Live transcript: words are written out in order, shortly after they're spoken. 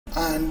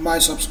and my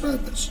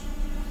subscribers.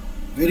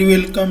 Very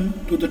welcome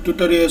to the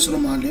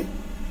TutorASRumale,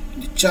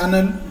 the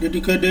channel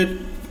dedicated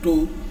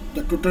to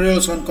the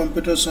tutorials on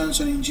computer science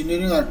and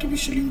engineering,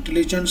 artificial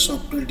intelligence,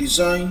 software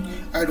design,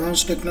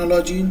 advanced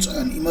technologies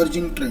and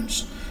emerging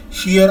trends.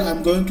 Here I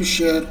am going to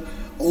share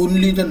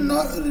only the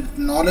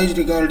knowledge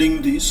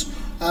regarding this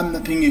and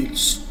nothing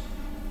else.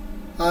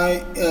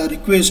 I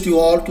request you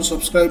all to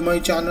subscribe my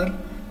channel,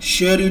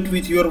 share it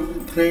with your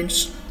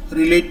friends,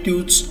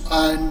 relatives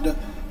and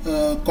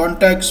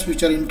contacts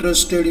which are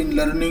interested in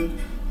learning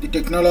the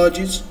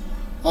technologies.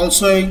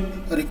 Also I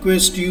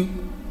request you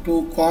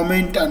to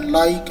comment and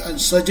like and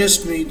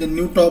suggest me the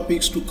new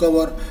topics to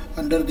cover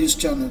under this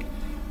channel.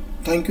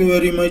 Thank you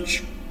very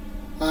much,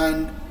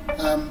 and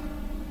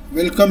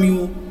welcome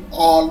you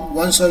all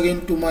once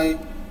again to my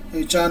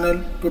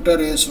channel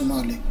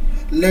TutorASRumale.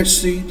 Let's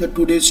see the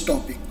today's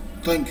topic.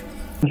 Thank you.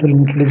 Artificial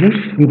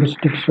intelligence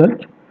heuristic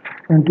search,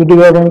 and today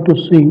we are going to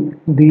see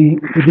the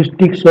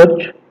heuristic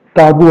search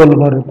Tabu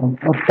algorithm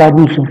or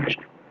Tabu search.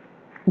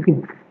 Okay,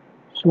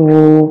 so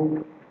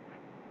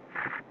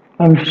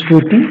I'm just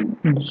waiting.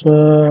 It's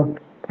for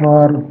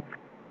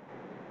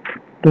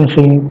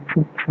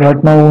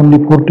right now only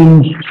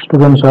 14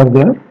 students are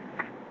there.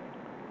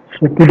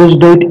 So today's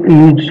date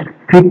is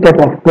 5th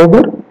of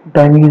October.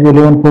 Time is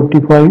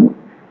 11:45.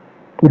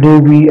 Today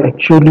we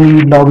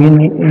actually log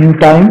in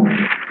time.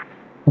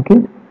 Okay,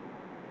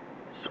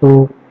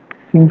 so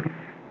we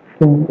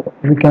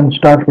can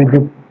start with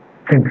the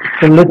thing.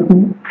 So let me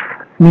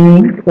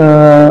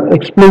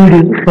explain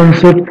this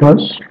concept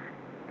first.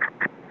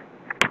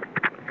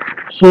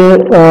 So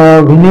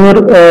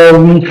whenever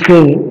we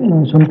say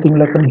something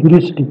like a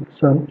heuristic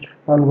search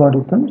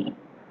algorithms,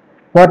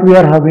 what we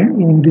are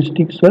having in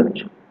heuristic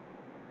search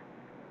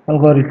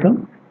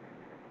algorithm,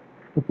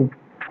 okay,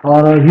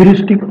 or a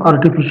heuristic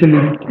artificial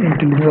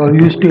intelligence or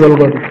heuristic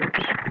algorithms.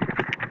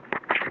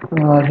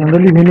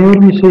 Generally, whenever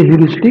we say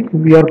heuristic,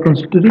 we are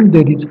considering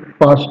there is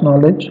past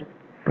knowledge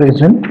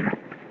present.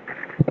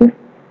 Okay,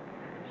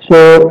 so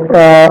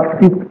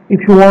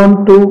if you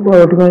want to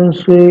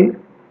say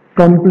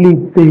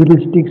complete the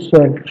heuristic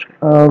search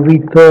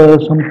with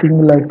something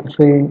like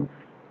say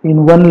in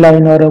one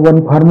line or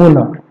one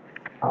formula,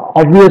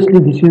 obviously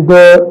this is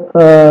the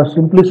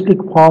simplistic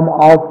form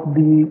of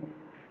the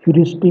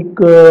heuristic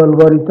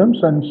algorithms,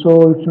 and so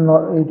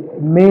it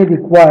may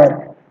require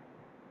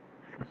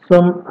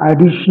some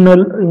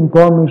additional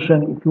information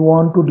if you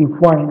want to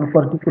define a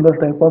particular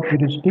type of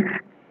heuristic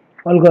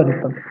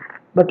algorithm.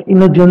 But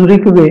in a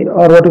generic way,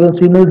 or what you can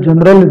say in a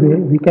general way,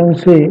 we can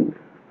say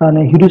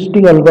a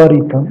heuristic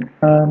algorithm.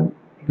 And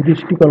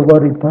heuristic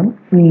algorithm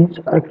is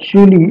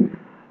actually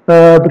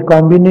the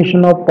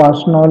combination of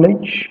past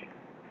knowledge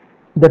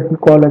that we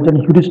call as a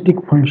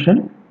heuristic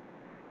function.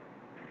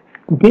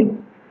 Okay,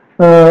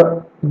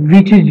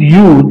 which is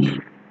used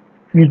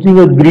using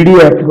a greedy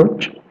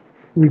approach,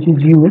 which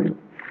is used.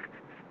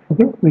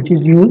 Okay, which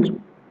is used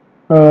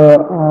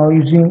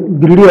using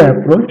greedy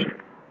approach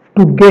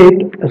to get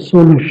a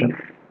solution.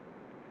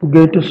 So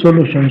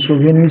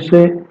when we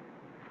say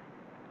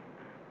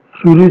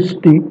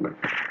heuristic,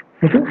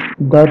 okay,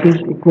 that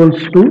is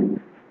equals to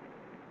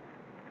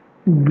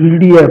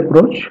greedy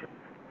approach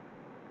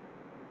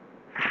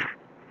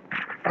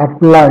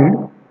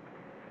applied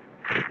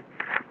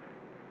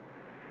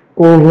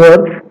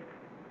over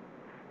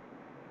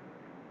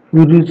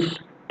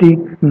heuristic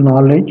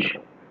knowledge,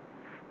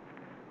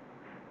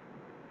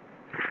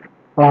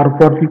 or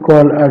what we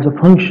call as a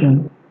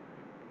function,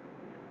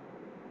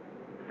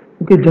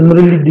 okay,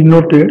 generally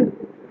denoted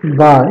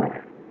by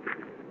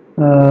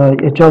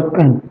h of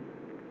n.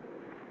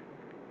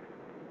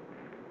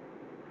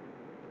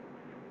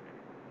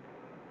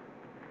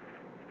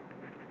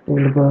 By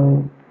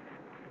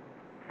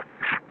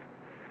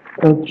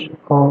h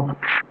of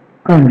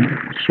n.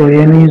 So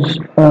n is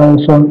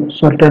some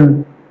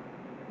certain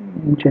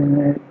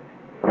generally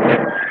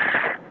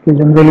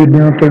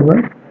denoted by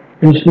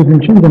heuristic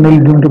function, generally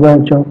denoted by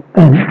h of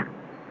n.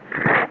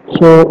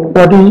 So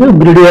what is the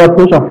greedy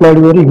approach applied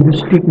over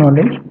heuristic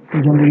knowledge,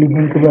 generally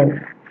denoted by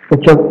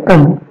h of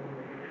n,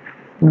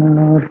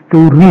 to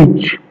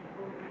reach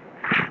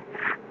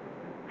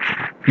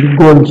the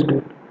goal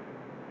state.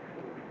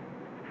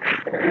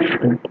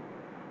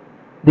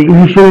 The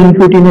initial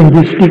input in a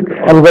heuristic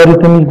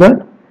algorithm is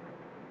the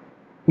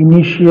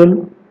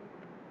initial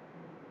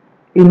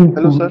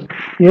input. Hello, sir.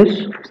 Yes?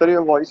 Sir,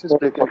 your voice is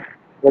breaking.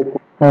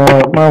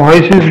 My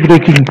voice is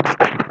breaking.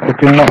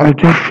 Okay, now I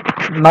think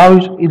now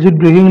is it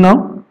breaking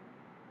now?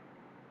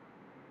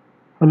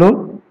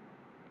 Hello?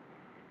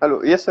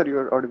 Hello. Yes, sir, you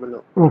are audible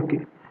now.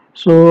 Okay.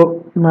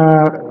 So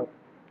when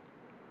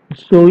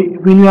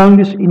you have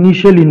this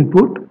initial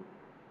input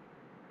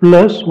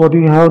plus what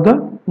you have the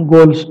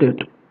goal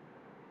state.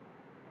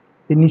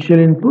 Initial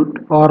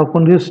input, or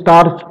upon the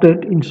start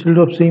state, instead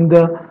of saying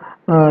the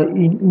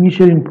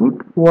initial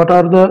input, what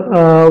are the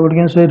what you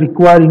can say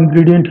required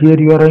ingredient here?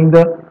 You are having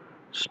the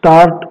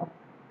start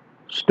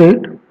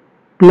state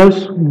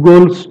plus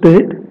goal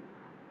state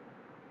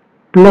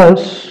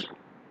plus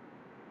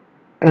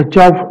h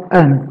of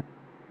n.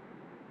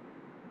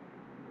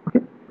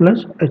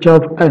 plus h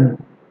of n.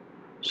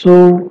 So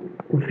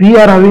we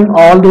are having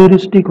all the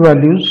heuristic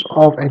values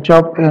of h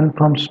of n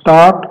from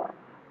start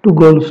to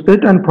goal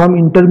state and from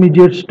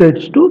intermediate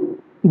states to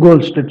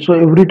goal state. So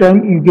every time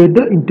you get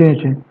the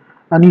intention,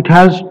 and it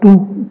has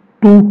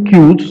two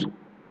queues.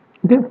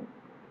 Okay,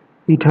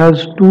 it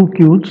has two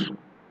queues,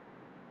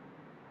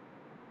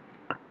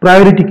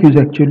 priority queues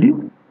actually,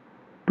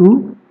 two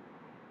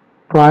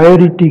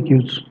priority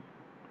queues.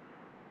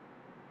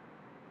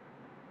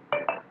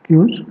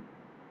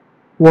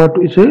 What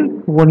we say,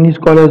 one is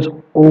called as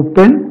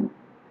open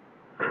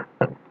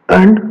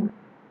and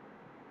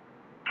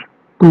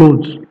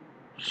close.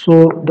 So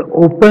the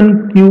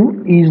open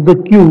queue is the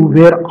queue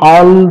where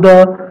all the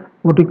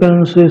what you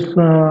can say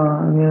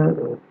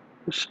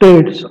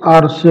states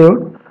are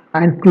saved,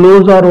 and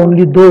close are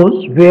only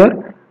those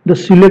where the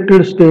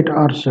selected state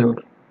are saved.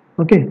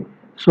 Okay,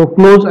 so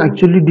close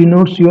actually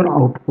denotes your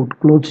output.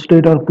 Close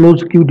state or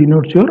close queue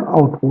denotes your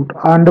output,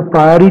 and the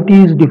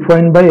priority is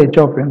defined by h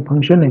of n,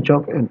 function h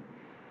of n.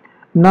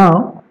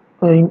 Now,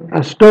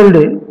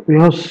 yesterday we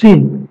have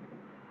seen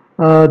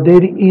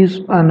there is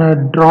a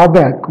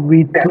drawback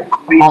with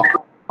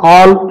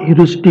all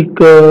heuristic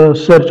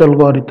search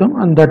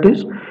algorithm, and that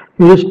is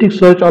heuristic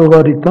search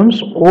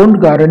algorithms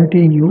won't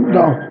guarantee you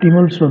the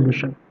optimal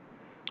solution,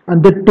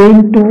 and they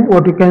tend to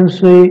what you can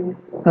say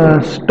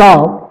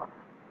stop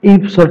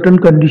if certain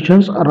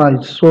conditions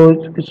arise. So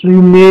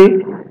you may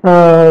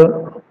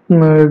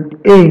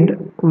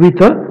end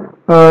with a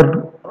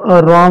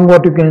wrong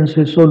what you can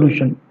say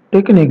solution.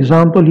 Take an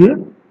example here.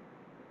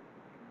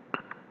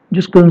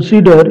 Just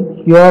consider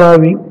you are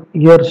having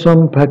here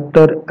some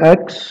factor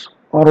x,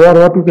 or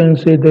what you can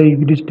say the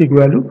heuristic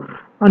value,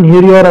 and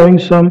here you are having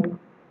some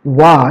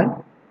y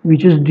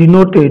which is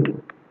denoted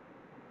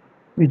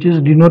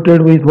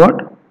with what?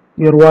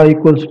 Your y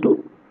equals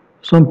to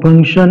some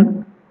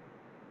function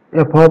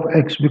f of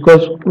x,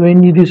 because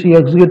when this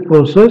x get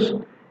processed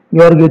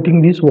you are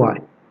getting this y.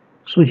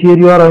 So here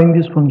you are having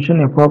this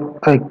function f of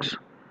x.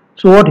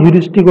 So what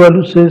heuristic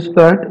value says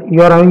that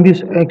you are having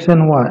this x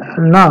and y,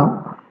 and now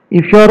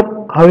if you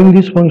are having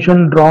this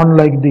function drawn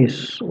like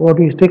this, what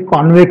we say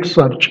convex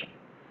search.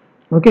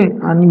 Okay,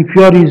 and if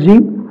you are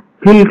using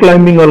hill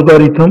climbing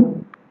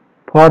algorithm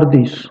for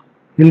this,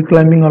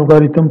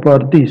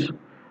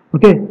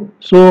 okay,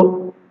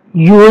 so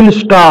you will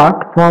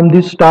start from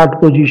this start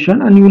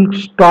position and you will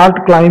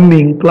start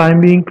climbing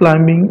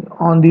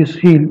on this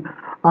hill,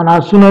 and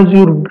as soon as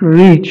you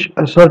reach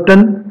a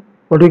certain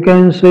what you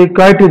can say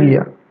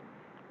criteria,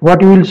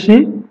 what you will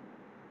see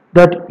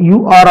that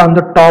you are on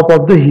the top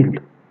of the hill,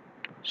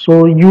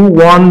 so you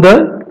won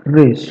the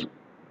race.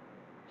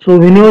 So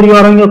whenever you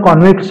are having a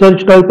convex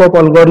search type of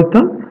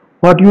algorithm,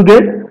 what you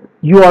get,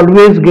 you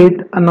always get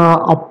an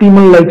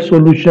optimal like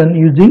solution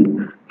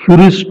using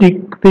heuristic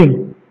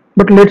thing.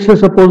 But let's say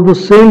suppose the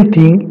same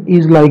thing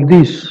is like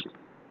this,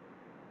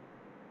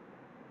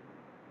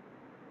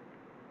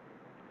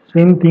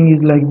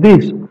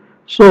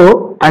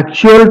 so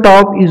actual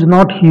top is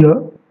not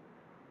here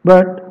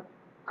but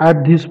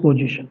at this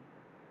position.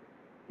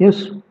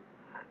 Yes,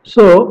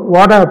 so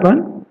what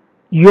happened,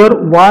 your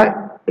y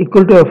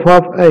equal to f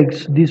of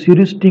x, this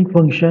heuristic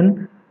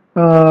function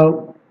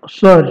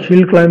search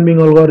hill climbing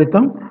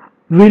algorithm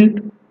will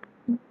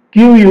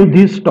give you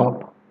this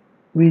top,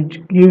 which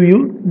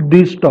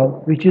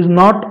is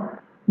not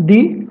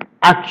the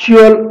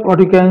actual what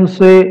you can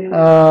say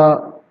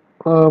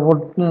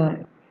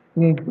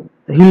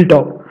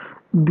hilltop,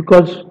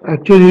 because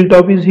actual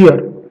hilltop is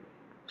here.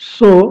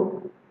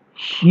 So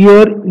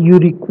here you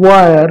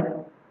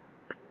require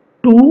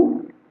to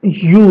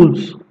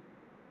use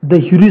the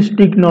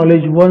heuristic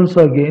knowledge once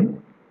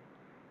again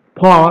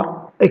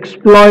for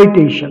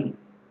exploitation.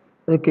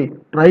 Okay,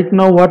 right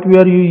now what we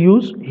are you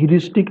use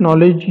heuristic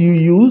knowledge you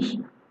use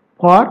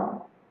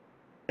for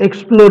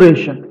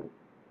exploration.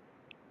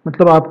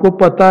 मतलब आपको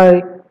पता है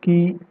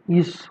कि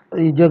इस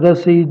जगह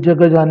से इस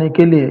जगह जाने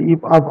के लिए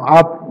अब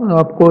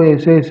आपको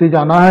ऐसे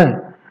जाना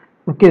है.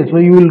 Okay, so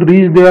you will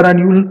reach there and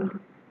you will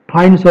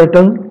find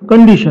certain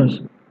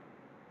conditions.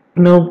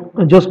 Now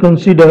just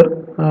consider,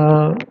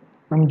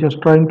 I'm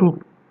just trying to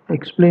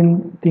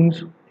explain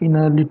things in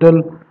a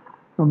little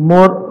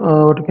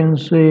more what you can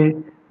say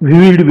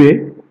vivid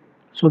way,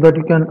 so that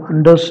you can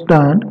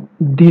understand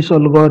this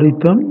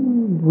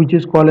algorithm which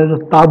is called as a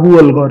Tabu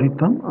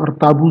algorithm or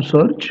Tabu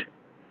search.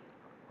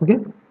 Okay,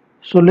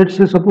 so let's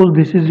say suppose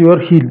this is your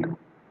hill,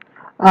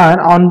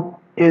 and on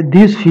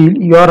this hill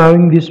you are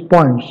having these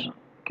points.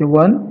 Okay,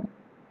 1,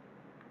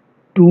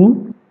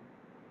 2,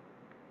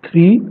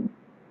 3,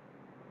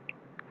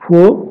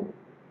 4,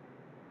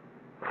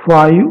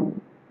 5,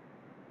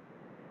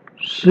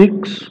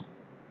 6,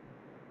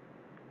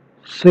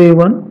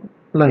 7,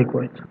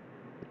 likewise.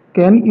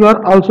 Okay, you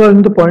are also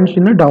having the points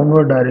in a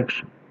downward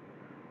direction.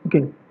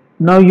 Okay,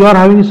 now you are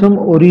having some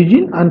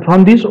origin, and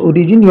from this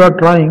origin you are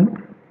trying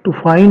to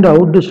find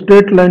out the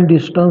straight line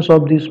distance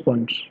of these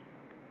points.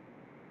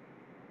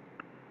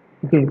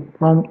 Okay,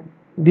 from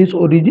this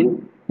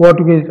origin what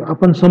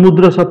आपण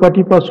समुद्र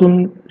सपाटी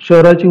पासून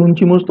शहराची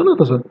उंची मोजतो ना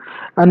तसं,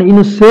 and in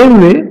the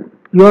same way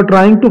you are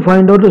trying to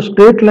find out the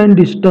straight line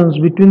distance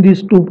between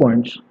these 2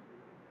 points.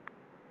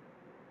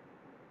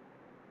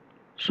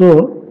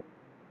 So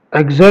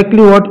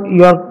exactly what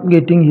you are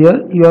getting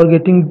here, you are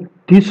getting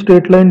this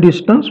straight line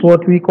distance,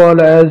 what we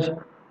call as,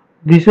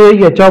 this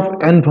is h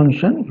of n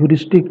function,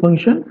 heuristic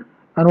function,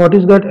 and what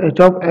is that h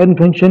of n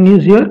function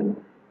is here.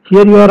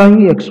 Here you are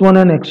having x1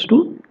 and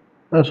x2,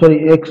 this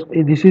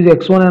is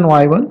x1 and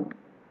y1.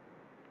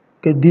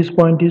 Okay, this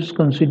point is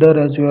considered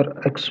as your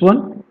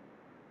x1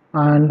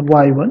 and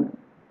y1.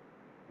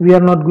 We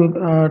are not going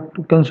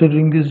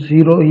considering this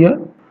 0 here,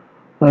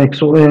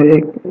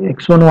 x1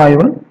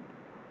 y1.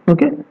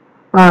 Okay,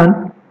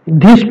 and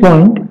this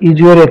point is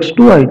your x2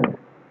 y2.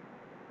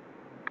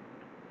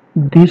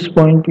 This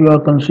point you are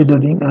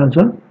considering as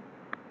a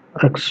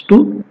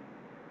x2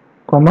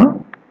 comma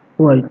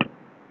y2.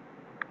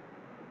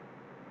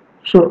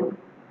 So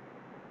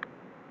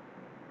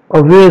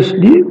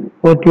obviously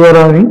what you are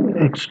having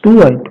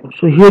x2 y2.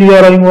 So here you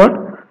are having what,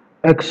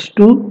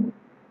 x2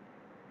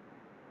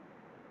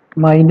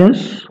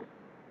 minus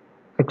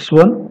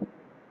x1,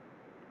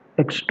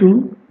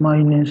 x2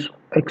 minus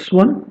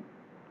x1.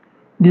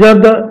 These are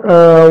the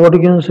what you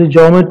can say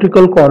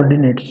geometrical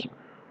coordinates.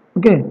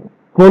 Okay,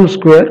 whole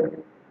square.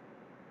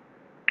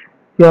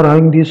 You are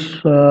having this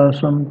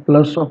some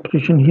plus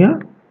operation here,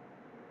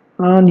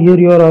 and here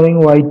you are having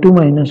y2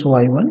 minus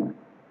y1,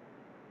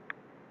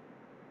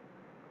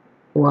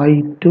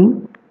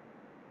 y2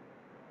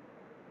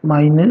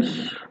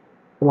 minus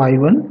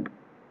y1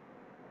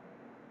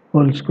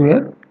 whole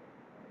square,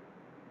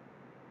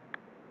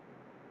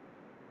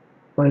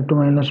 y2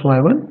 minus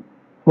y1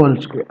 whole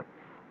square.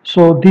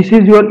 So this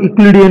is your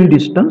Euclidean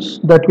distance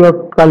that you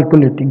are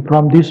calculating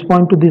from this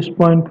point to this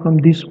point, from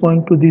this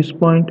point to this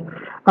point,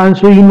 and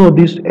so you know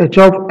this h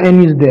of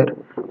n is there.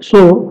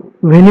 So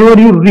whenever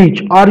you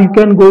reach, or you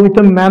can go with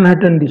a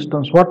Manhattan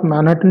distance. What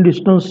Manhattan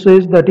distance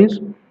says, that is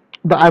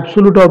the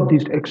absolute of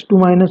this x2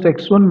 minus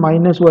x1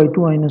 minus y2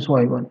 minus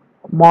y1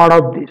 mod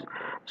of this.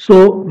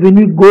 So when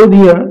you go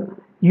there,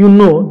 you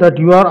know that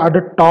you are at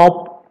the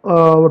top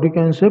what you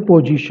can say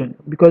position,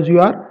 because you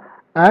are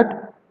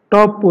at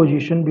top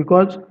position,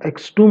 because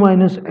x2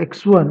 minus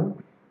x1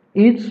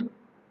 is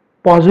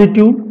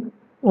positive,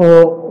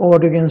 or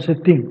what you can say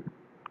thing,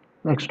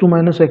 x2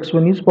 minus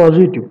x1 is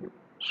positive.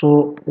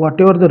 So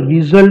whatever the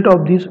result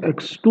of this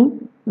x2,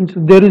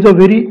 there is a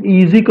very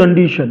easy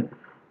condition,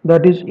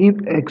 that is if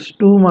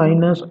x2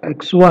 minus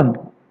x1,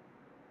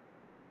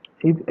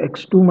 if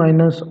x2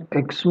 minus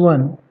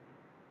x1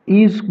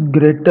 is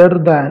greater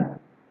than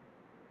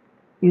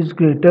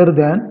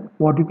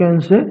what you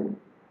can say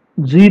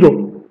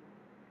 0,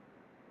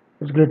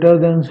 is greater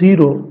than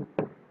 0,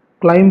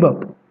 climb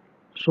up.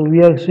 So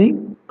we are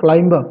seeing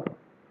climb up.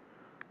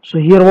 So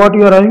here what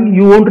you are having,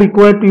 you won't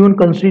require to even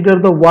consider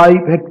the y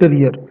vector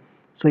here.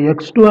 So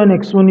x2 and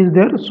x1 is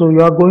there, so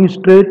you are going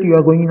straight, you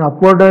are going in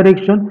upward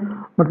direction.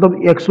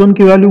 मतलब x1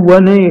 की value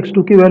 1 है,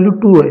 x2 की value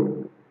 2 है.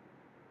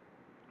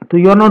 So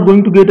you are not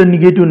going to get a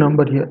negative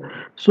number here.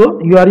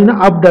 So you are in a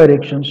up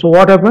direction. So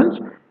what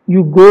happens?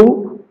 You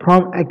go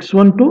from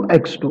x1 to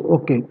x2.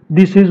 Okay,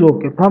 this is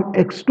okay. From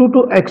x2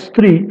 to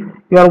x3,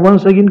 you are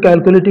once again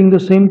calculating the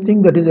same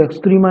thing, that is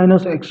x3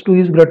 minus x2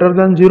 is greater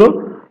than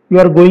 0. You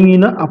are going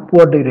in a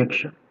upward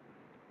direction.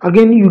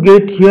 Again you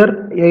get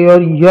here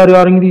you are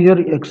having here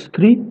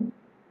x3.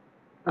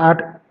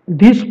 At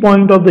this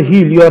point of the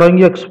hill you are having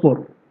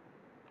x4.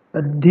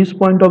 At this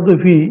point of the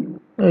hill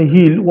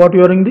what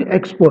you are having the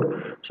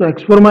x4. So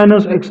x4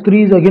 minus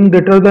x3 is again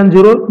greater than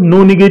 0,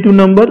 no negative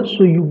number.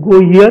 So you go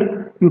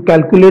here, you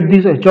calculate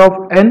this h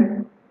of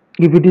n.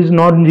 If it is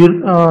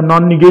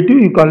non-negative,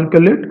 you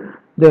calculate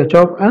the h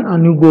of n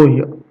and you go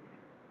here.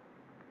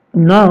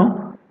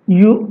 Now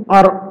you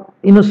are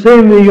in the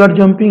same way, you are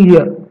jumping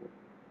here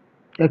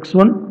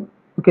x1.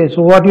 Okay,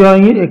 so what you are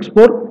having is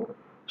x4.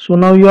 So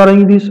now you are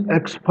having this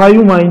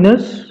x5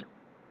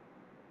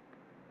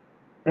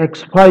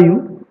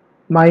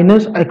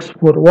 minus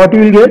x4. What you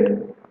will get?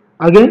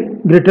 Again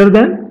greater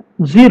than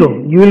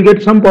 0. You will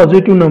get some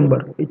positive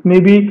number. It may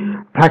be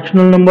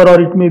fractional number,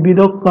 or it may be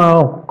the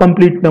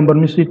complete number,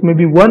 means it may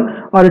be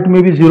 1, or it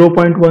may be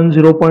 0.1,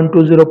 0.2,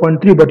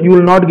 0.3, but you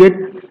will not get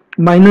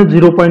minus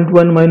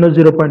 0.1, minus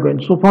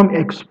 0.1. So from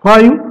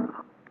x5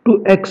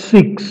 to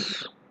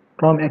x6,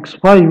 from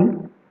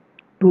x5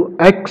 to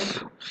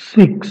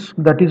x6,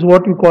 that is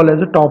what we call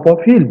as a top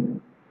of hill.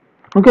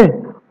 Okay,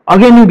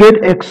 again you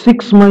get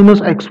x6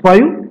 minus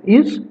x5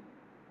 is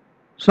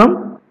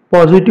some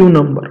positive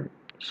number,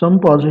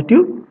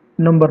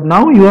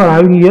 Now you are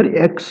having here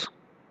x7.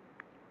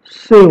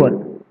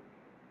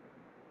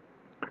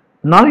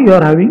 Now you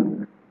are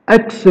having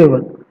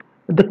x7.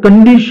 The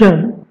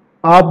condition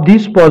of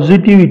this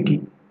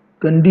positivity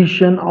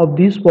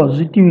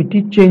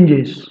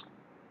changes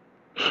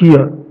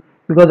here,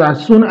 because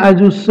as soon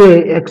as you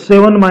say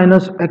x7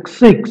 minus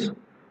x6,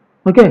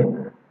 okay,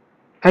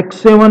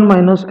 x7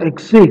 minus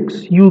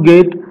x6, you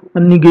get a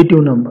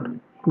negative number.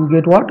 You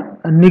get what?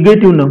 A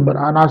negative number.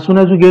 And as soon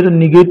as you get a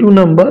negative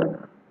number,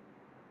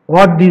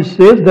 what this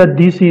says, that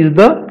this is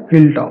the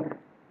hilltop.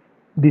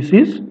 This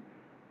is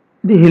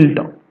the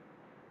hilltop.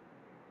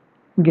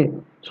 Okay,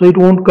 so it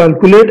won't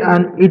calculate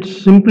and it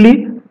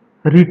simply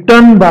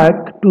return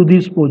back to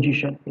this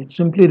position. It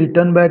simply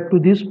return back to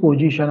this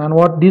position, and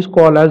what this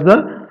call as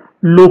the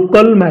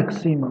local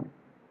maximum.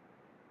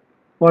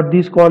 What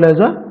this call as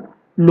a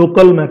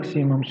local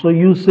maximum. So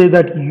you say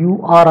that you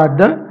are at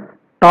the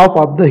top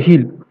of the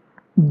hill.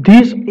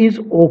 This is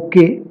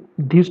okay.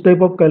 This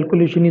type of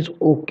calculation is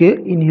okay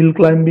in hill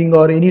climbing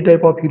or any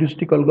type of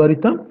heuristic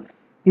algorithm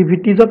if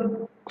it is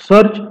a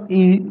search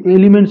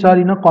elements are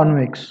in a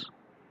convex.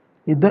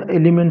 If the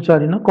elements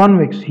are in a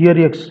convex, here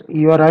x,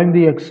 you are having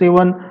the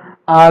x7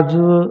 as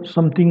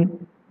something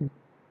we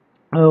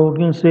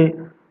can say,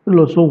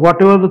 so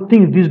whatever the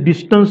thing, this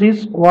distance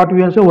is what we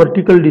can say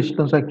vertical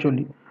distance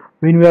actually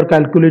when we are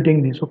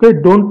calculating this. Okay,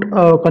 don't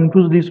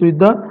confuse this with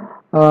the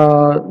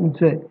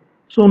say.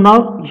 So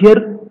now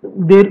here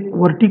their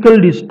vertical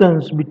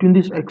distance between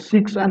this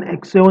x6 and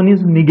x7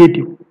 is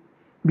negative,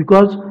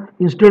 because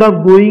instead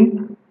of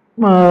going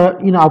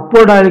in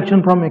upward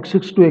direction from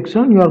x6 to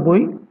x7, you are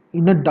going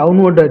in a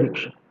downward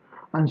direction,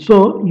 and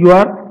so you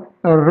are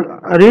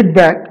read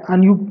back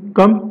and you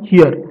come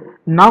here.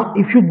 Now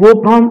if you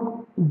go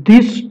from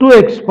this to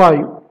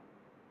x5,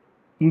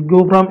 you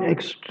go from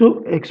x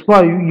to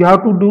x5, you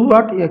have to do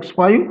what?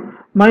 X5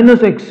 minus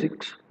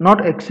x6, not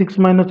x6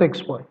 minus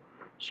x5.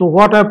 So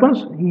what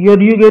happens here?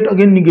 You get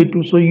again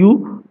negative, so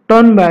you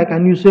turn back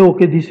and you say,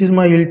 okay, this is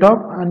my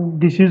hilltop and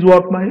this is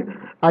what my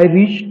I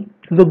reached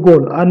the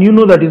goal. And you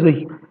know that is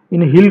a,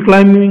 in a hill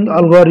climbing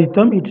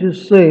algorithm it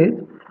is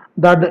said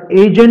that the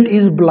agent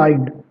is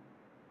blind.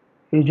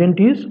 Agent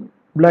is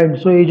blind,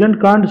 so agent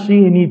can't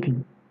see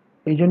anything.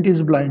 Agent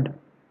is blind.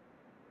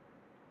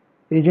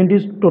 Agent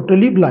is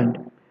totally blind,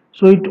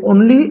 so it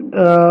only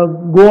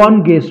go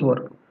on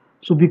guesswork.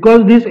 So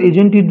because this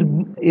agent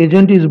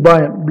is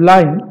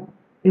blind,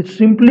 it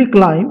simply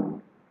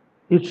climb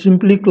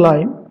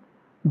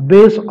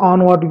based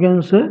on what you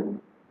can say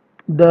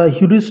the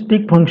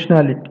heuristic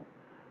functionality.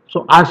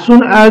 So as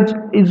soon as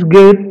it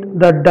get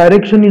that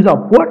direction is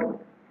upward,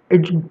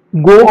 it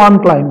go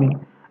on climbing.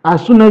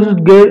 As soon as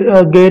it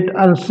get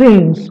and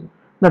since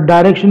the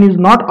direction is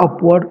not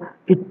upward,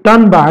 it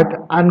turn back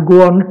and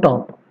go on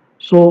top.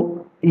 So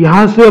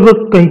यहाँ से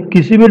अगर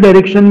किसी भी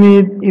direction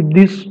में if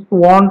this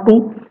want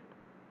to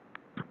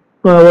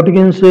what you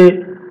can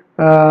say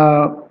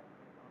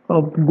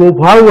go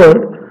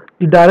forward,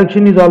 the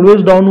direction is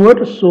always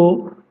downward.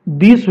 So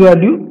this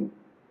value,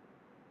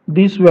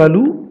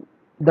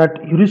 that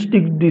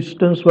heuristic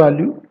distance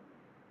value,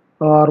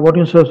 or what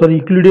you say, sorry,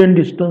 Euclidean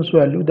distance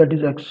value, that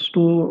is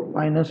x2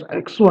 minus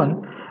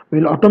x1,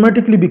 will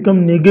automatically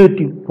become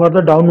negative for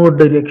the downward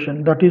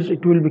direction. That is,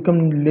 it will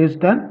become less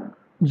than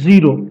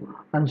 0.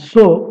 And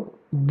so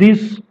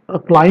this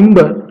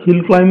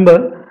hill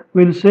climber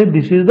will say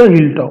this is the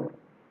hilltop.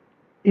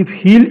 If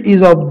hill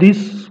is of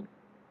this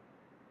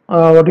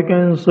what you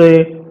can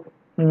say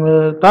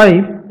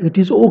type, it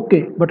is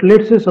okay. But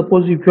let's say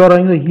suppose if you are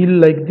on a hill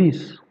like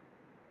this,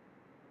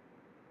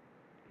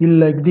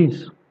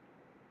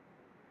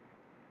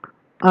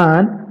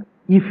 and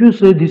if you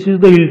say this is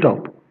the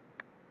hilltop,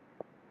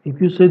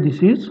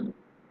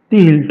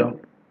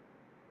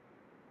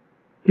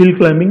 hill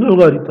climbing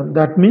algorithm,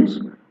 that means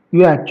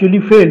you actually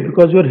failed,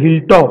 because your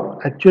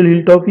actual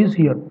hilltop is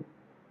here.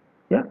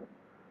 Yeah,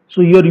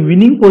 so your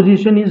winning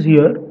position is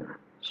here.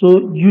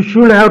 So you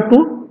should have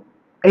to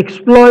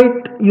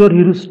exploit your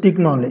heuristic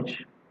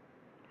knowledge.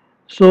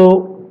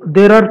 So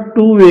there are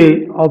two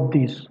ways of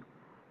this.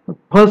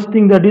 First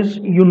thing, that is,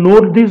 you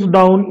note this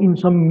down in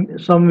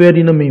somewhere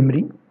in a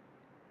memory.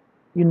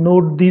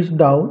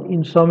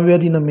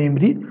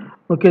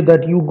 Okay,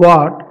 that you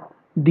got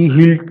the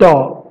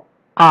hilltop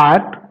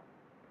at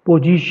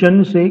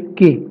position say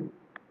K.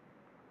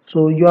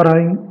 So you are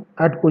having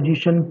at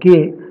position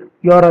K,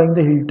 you are having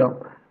the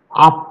hilltop.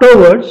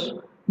 Afterwards,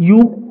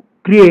 you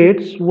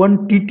creates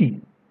one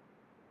TT,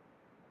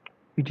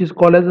 which is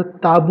called as a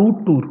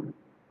Tabu tour.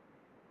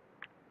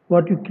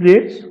 What you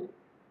creates?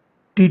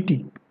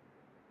 TT.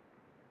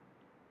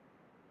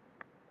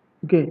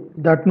 Okay,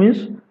 that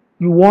means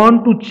you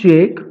want to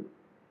check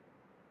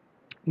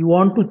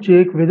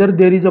whether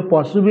there is a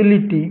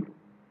possibility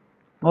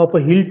of a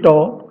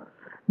hilltop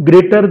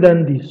greater than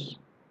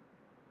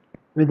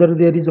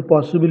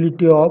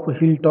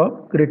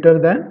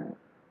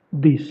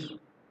this.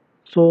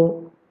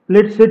 So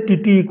let's say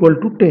TT equal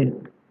to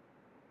 10.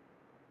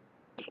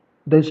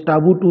 This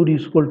Tabu tour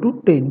is equal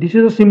to 10. This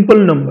is a simple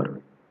number.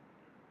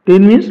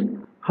 10 means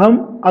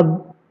हम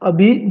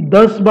अभी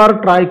 10 बार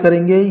try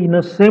करेंगे in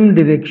a same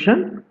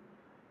direction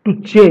to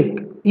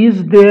check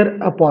is there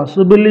a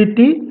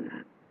possibility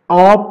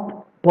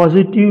of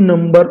positive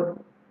number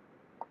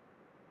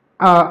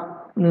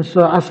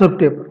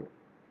acceptable.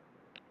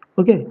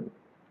 Okay,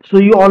 so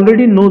you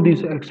already know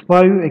this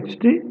x5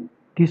 x3,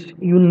 this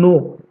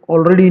you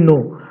already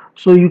know.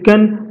 So you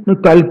can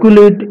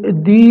calculate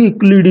the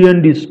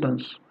Euclidean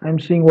distance. I am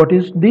saying what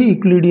is the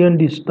Euclidean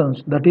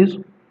distance, that is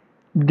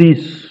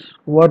this,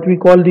 what we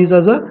call this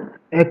as a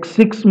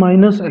x6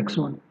 minus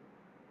x1,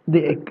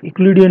 the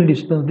Euclidean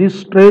distance, this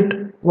straight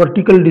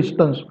vertical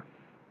distance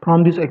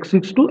from this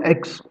x6 to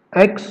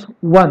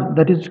x1,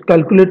 that is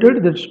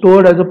calculated, that's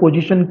stored as a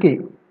position k,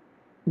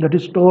 that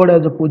is stored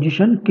as a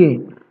position k.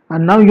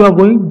 And now you are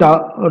going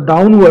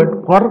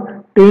downward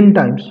for 10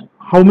 times.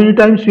 How many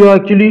times you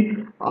actually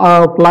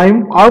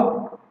climb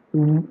up?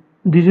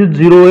 This is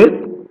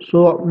 0th,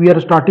 so we are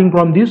starting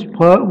from this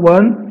for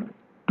 1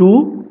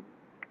 2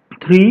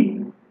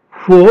 3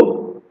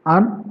 4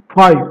 and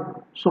 5.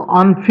 So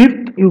on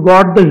 5th you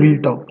got the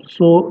hilltop,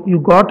 so you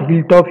got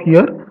hilltop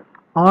here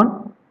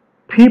on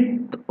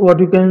 5th, what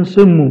you can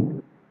say,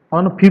 move,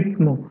 on a 5th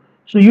move.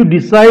 So you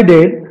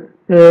decided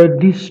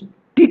this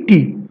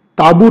TT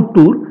Tabu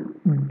tour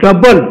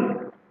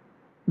double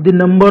the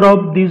number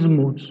of these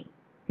moves.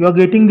 You are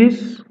getting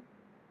this?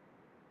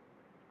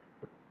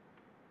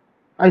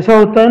 ऐसा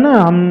होता है ना,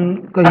 हम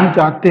कहीं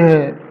जाते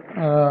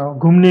हैं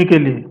घूमने के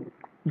लिए.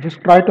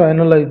 Just try to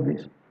analyse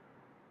this.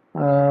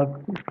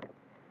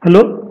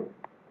 Hello.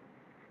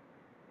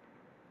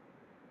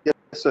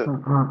 Yes, sir.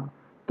 हाँ,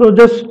 तो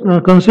just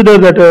consider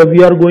that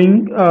we are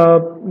going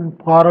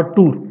for a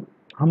tour.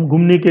 हम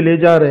घूमने के लिए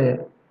जा रहे हैं.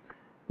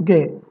 Okay,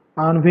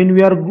 and when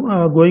we are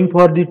going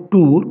for the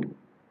tour,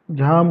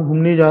 जहाँ हम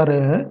घूमने जा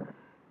रहे हैं,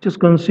 just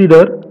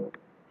consider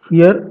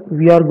here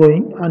we are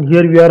going and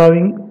here we are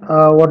having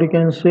what you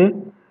can say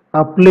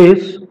a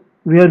place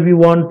where we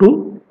want to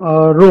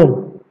roam.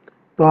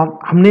 तो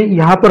हमने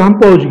यहाँ पर हम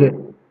पहुँच गए.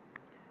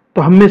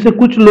 तो हम में से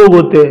कुछ लोग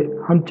होते हैं,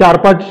 हम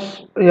 4-5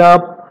 या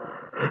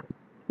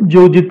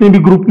जो जितने भी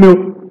ग्रुप में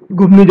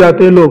घूमने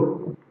जाते हैं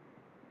लोग,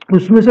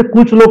 उसमें से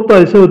कुछ लोग तो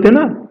ऐसे होते हैं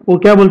ना, वो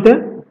क्या बोलते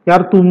हैं,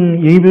 यार तुम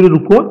यहीं पे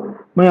रुको,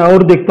 मैं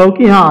और देखता हूँ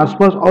कि यहाँ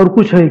आसपास और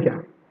कुछ है क्या.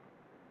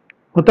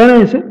 होता है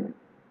ना ऐसे?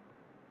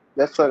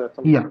 Yes, sir.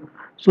 या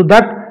सो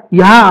दैट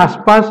यहाँ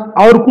आसपास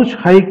और कुछ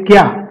है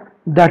क्या,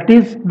 that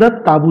is the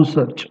ताबू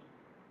search.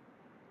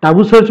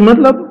 ताबू search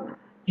मतलब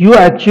you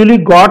actually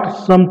got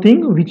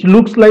something which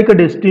looks like a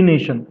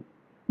destination,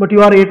 but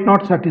you are yet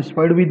not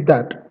satisfied with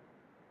that.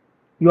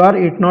 You are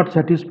yet not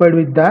satisfied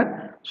with that,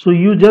 so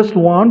you just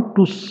want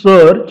to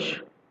search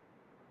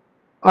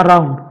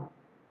around.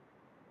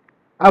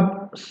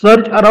 अब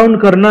search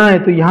around करना है,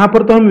 तो यहाँ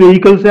पर तो हम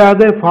vehicle से आ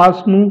गए,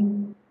 फास्ट मूव.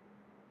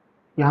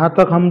 यहाँ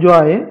तक हम जो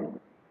आए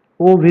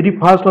वो वेरी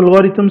फास्ट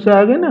एल्गोरिथम से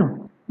आ गए ना,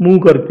 मूव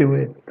करते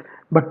हुए.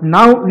 But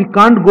now we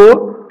can't go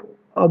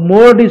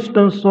more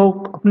distance. सो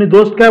अपने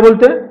दोस्त क्या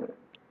बोलते हैं,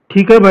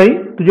 ठीक है भाई,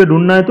 तुझे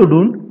ढूंढना है तो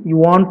ढूंढ, you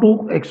want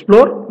to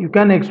explore, you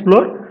can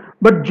explore,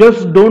 but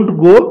just don't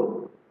go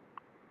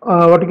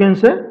what you can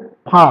say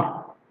फार.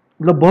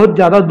 मतलब बहुत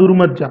ज्यादा दूर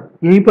मत जा,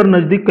 यहीं पर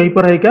नजदीक कहीं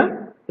पर है क्या,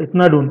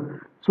 इतना ढूंढ.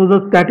 So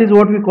that is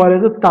what we call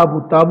as a ताबू.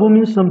 ताबू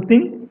means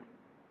something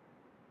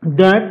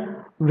that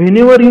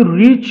whenever you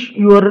reach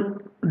your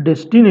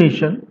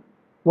destination,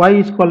 why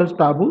is called as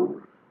taboo,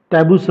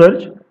 taboo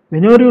search.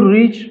 Whenever you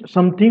reach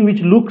something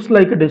which looks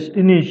like a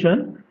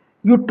destination,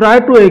 you try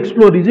to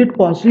explore, is it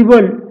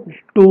possible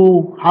to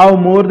have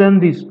more than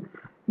this.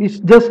 It's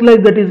just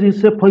like that is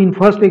in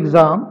first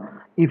exam,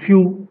 if you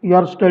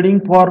are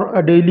studying for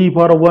a daily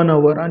for 1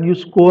 hour and you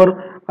score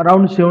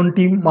around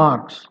 70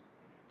 marks,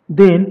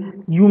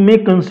 then you may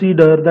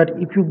consider that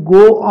if you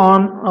go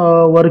on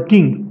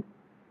working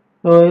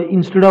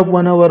instead of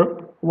 1 hour,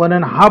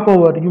 1.5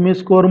 hour, you may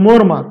score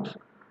more marks,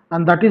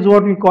 and that is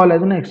what we call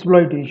as an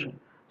exploitation.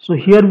 So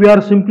here we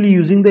are simply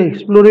using the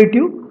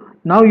explorative.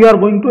 Now you are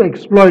going to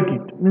exploit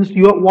it, means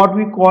you are what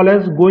we call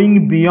as going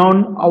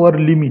beyond our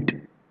limit.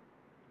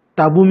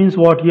 Taboo means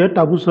what here?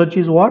 Taboo search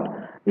is what?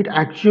 It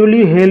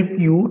actually help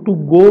you to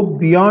go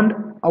beyond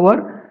our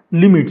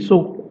limit.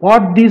 So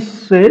what this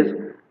says,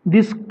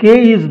 this k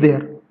is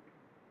there.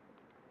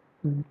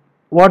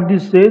 What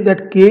this says,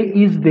 that k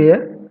is there,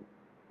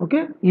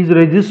 okay, is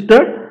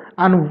registered,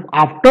 and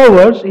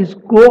afterwards is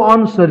go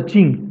on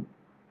searching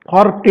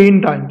for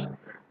 10 times.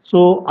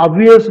 So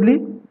obviously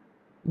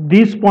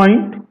this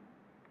point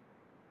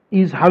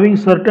is having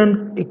certain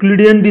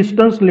Euclidean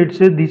distance. Let's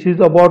say this is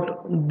about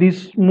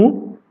this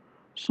move,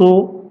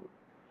 so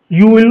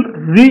you will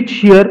reach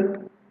here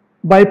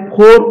by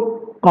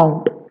 4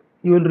 count.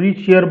 You will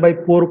reach here by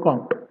 4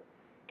 count,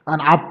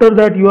 and after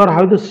that you are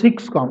have the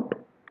 6 count.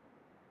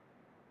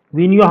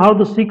 When you have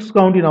the 6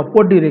 count in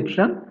upward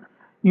direction,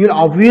 you will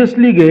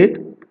obviously get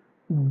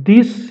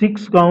this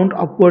 6 count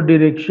upward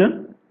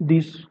direction,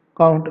 this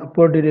count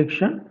upward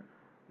direction.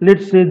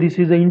 Let's say this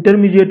is the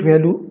intermediate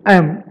value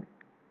m.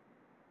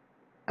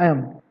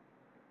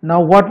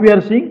 Now what we are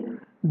seeing,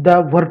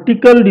 the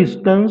vertical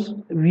distance,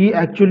 we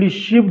actually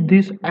shift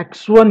this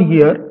x1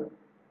 here,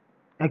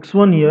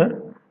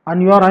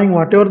 and you are having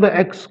whatever the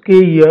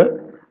xk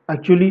here,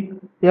 actually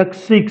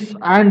x6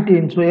 and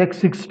 10, so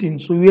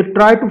x16. So we will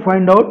try to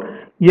find out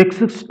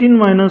x16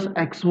 minus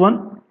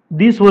x1,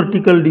 this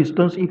vertical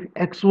distance, if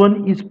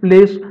x1 is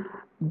placed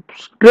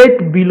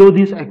straight below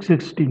this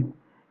x16,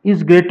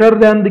 is greater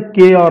than the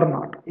k or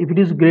not. If it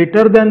is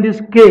greater than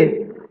this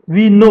k,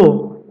 we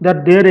know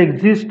that there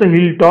exists a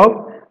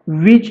hilltop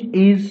which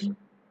is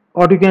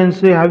what you can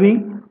say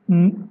having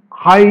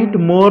height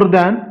more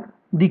than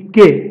the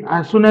k.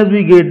 As soon as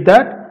we get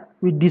that,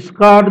 we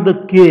discard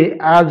the K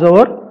as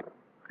our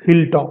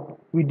hilltop.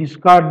 We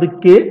discard the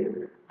K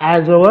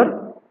as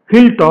our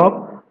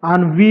hilltop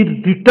and we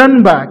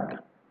return back.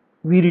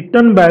 We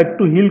return back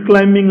to hill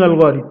climbing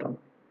algorithm.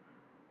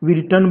 We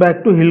return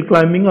back to hill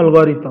climbing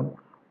algorithm.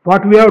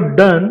 What we have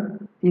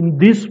done in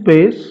this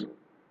space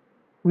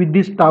with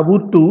this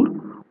Taboo tour,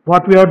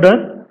 what we have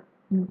done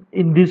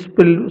in this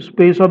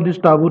space of this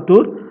Taboo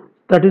tour,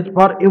 that is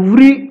for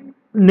every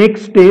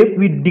next step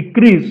we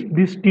decrease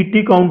this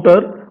TT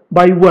counter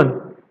by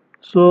 1.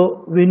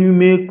 So when we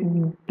make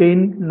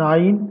 10,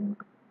 9,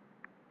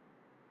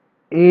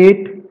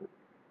 8,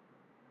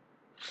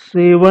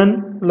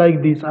 7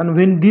 like this, and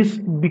when this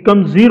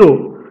becomes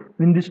 0,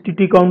 when this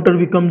TT counter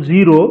becomes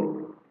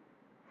 0,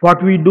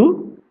 what we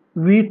do?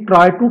 We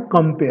try to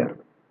compare.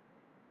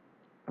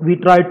 We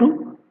try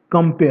to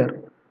compare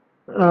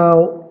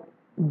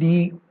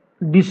the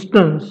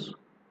distance,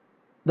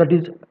 that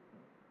is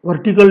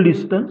vertical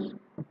distance,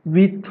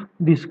 with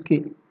this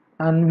K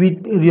and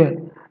with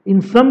real.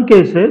 In some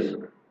cases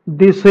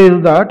they say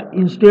that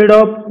instead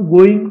of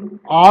going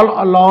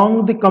all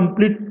along the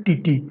complete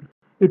TT,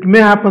 it may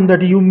happen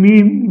that you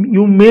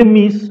may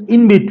miss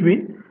in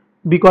between,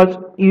 because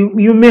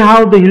you may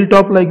have the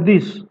hilltop like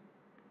this.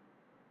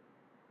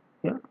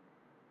 Yeah,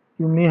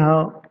 you may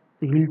have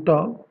the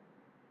hilltop.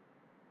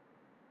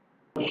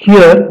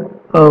 Here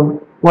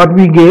what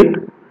we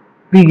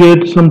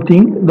get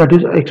something that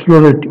is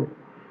explorative.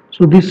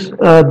 So this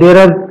there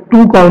are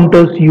two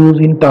counters used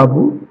in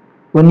Taboo.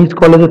 One is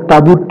called as a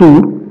Taboo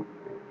tour,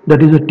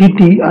 that is a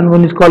TT, and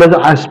one is called as a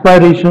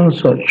aspiration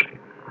search.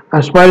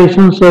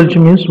 Aspiration search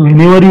means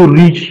whenever you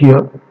reach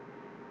here,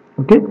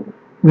 okay,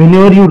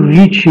 whenever you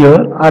reach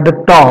here at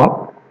the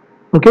top,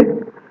 okay,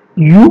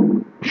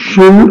 you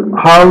should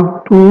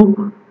have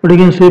to, what you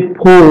can say,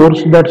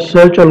 force that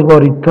search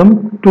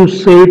algorithm to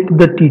set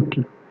the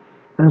TT.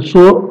 And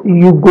so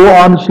you go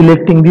on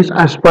selecting this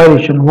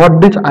aspiration. What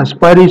this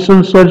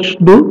aspiration search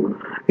do?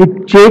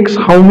 It checks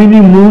how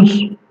many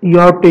moves you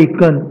have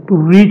taken to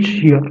reach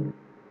here.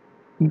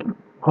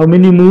 How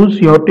many moves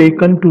you have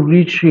taken to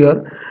reach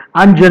here,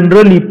 and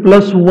generally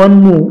plus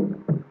 1 move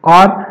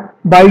or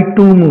by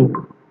 2 move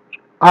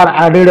are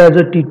added as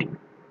a TT.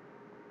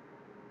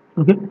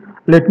 Okay,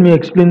 let me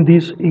explain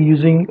this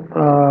using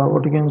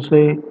what you can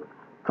say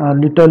a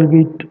little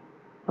bit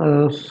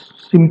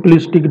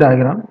simplistic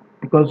diagram,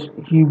 because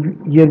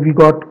here we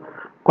got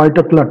quite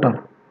a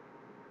clutter.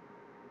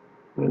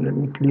 Well, let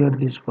me clear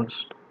this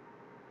first.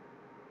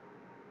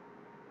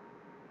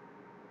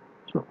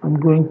 So I'm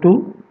going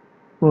to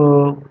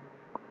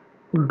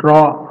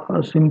draw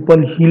a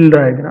simple hill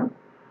diagram.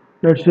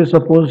 Let's say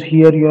suppose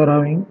here you are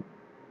having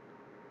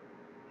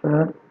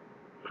a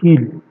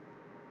hill.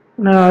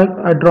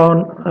 Now I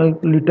drawn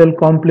a little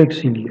complex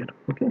hill here.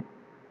 Okay,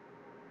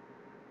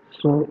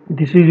 so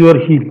this is your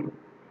hill.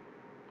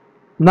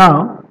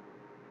 Now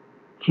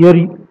here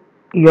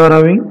you are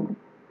having,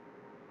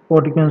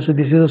 what you can say,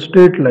 this is a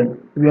straight line.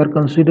 We are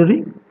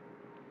considering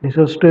this is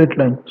a straight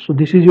line. So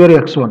this is your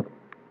x1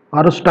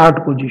 or a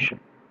start position.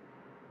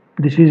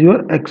 This is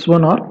your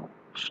x1 or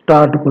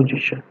start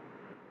position.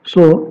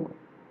 So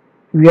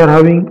we are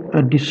having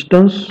a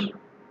distance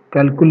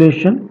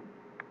calculation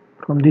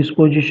from this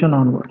position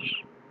onwards.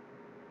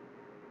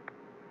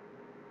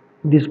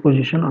 This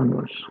position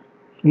onwards.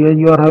 Here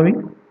you are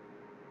having,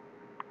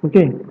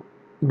 okay,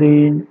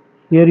 then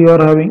here you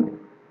are having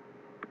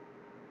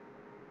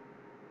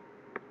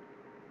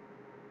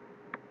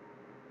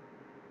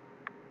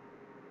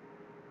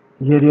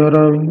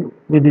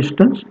the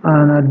distance,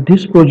 and at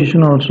this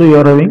position also you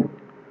are having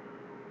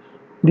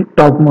the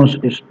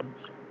topmost distance.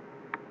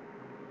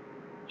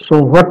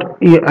 So what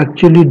you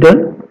actually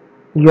done,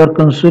 you are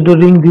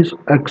considering this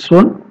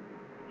x1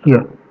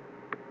 here.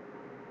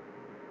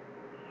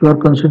 You are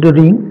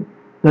considering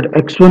that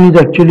x1 is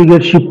actually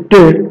get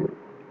shifted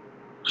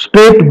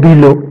straight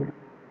below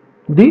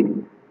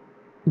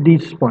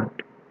this point.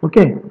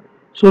 Okay,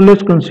 so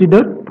let's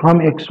consider from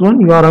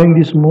x1 you are having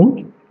this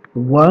move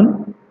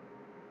 1,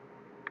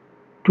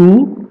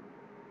 2,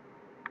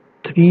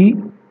 3,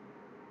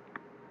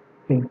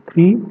 okay,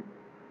 3,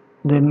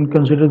 then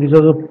consider this as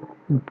a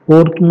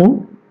fourth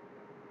move,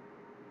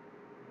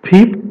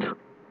 fifth,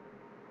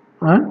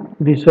 and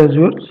this as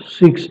your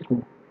sixth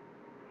move.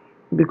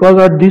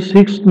 Because at this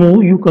sixth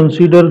move you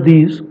consider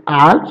this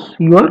as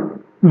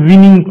your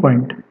winning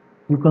point.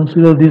 You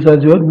consider this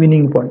as your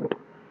winning point.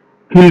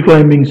 Hill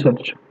climbing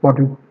search, what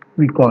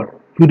we call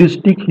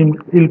heuristic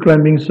hill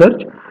climbing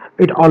search.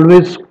 It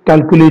always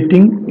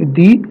calculating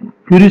the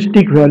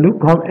heuristic value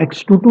from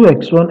x2 to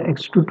x1,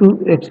 x2 to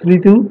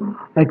x3 to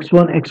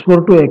x1,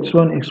 x4 to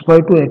x1,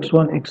 x5 to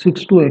x1,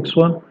 x6 to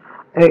x1,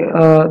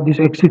 this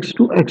x6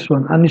 to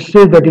x1, and it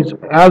says that is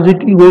as it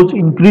goes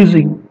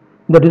increasing,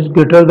 that is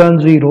greater than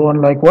 0,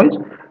 and likewise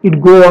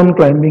it go on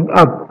climbing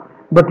up.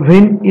 But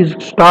when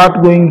it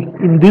start going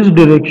in this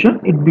direction,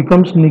 it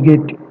becomes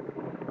negative.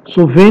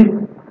 So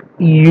when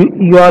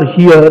you are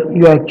here,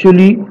 you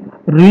actually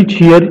reach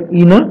here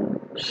in a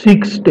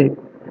 6th step.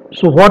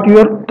 So what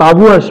your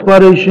Tabu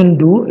aspiration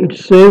do, it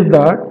says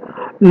that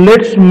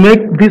let's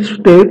make this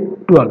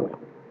state 12.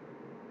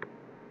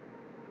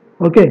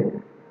 Okay,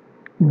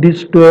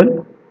 this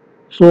 12.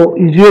 So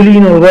usually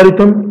in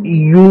algorithm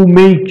you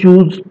may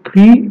choose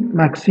 3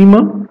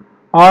 maximum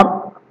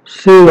or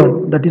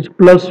 7, that is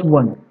plus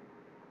 1,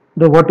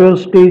 the whatever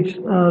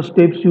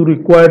steps you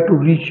require to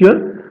reach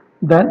here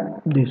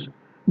than this.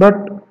 But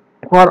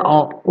for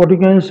what you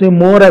can say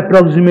more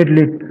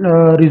approximately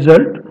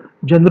result,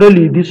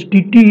 generally this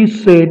TT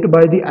is set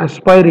by the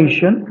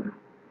aspiration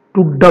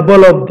to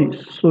double of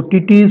this. So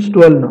TT is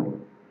 12 now.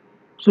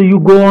 So you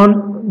go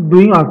on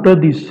doing after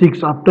this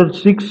 6. After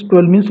 6,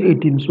 12 means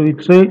 18. So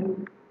it's a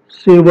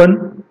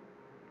 7,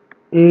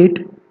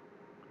 8,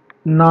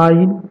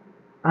 9,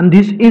 and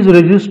this is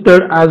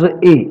registered as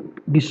a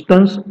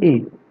distance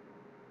A.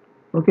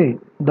 Okay,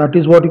 that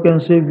is what you can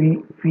say.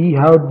 We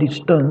have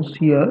distance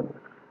here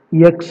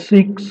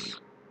x6.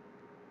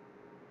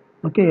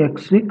 Okay,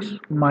 x6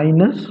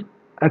 minus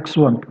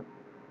x1.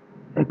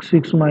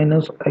 x6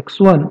 minus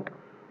x1,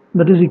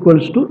 that is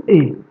equals to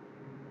A.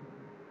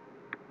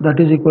 That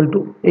is equal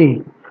to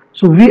A.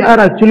 So we are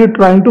actually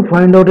trying to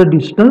find out a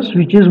distance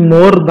which is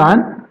more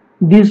than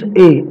this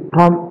A,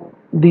 from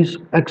this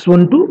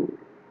x1 to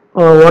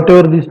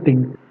whatever this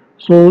thing.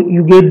 So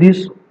you get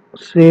this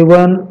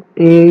 7,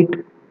 8,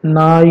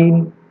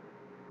 9,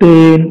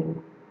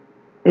 10,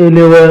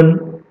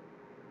 11,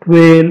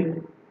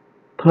 12,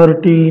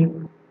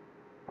 13,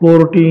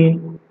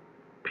 14,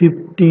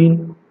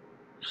 15,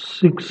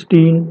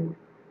 16,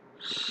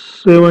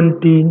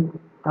 17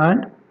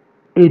 and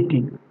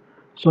 18.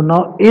 So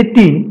now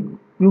 18,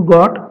 you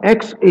got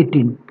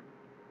x18.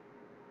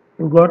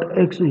 You got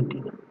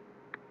x18.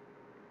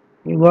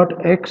 You got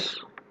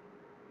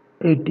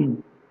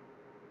x18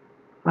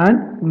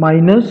 and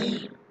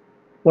minus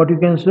what you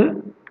can say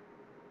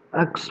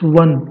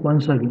x1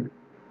 once again,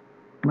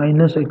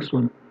 minus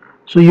x1.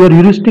 So your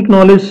heuristic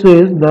knowledge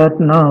says that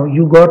now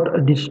you got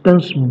a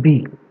distance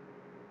b.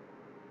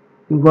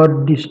 You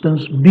got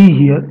distance b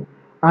here,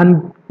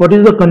 and what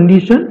is the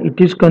condition? It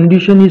is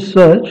condition is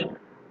such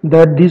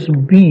that this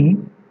b,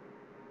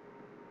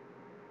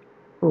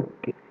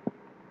 okay,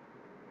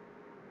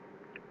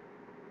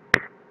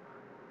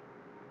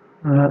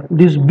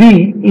 this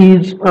b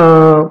is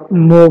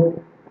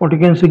more, what you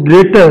can say,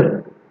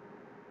 greater.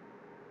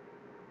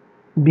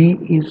 B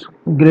is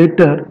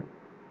greater.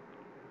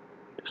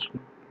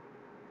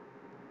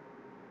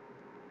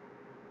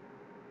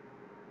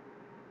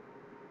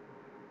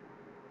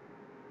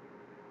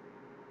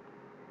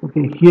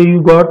 Okay, here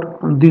you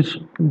got this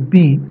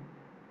b.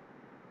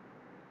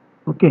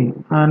 Okay,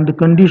 and the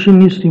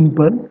condition is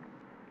simple,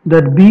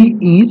 that b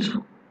is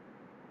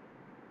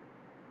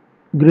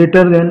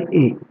greater than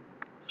a.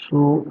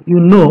 So you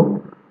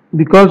know,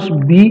 because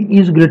b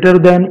is greater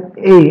than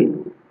a,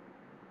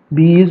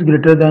 b is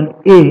greater than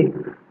a,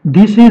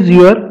 this is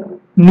your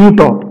new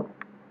top.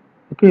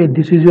 Okay,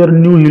 this is your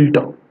new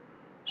hilltop.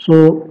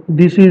 So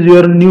this is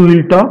your new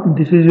hilltop,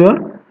 this is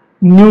your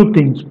new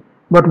things.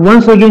 But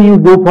once again you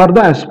go for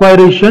the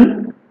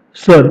aspiration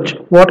search.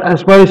 What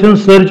aspiration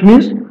search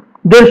means?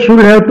 There should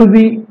have to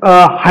be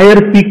a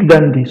higher peak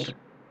than this.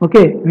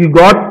 Okay, we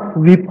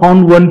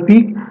found one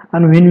peak,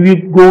 and when we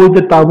go with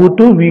the Tabu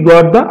 2, we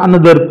got the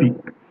another peak.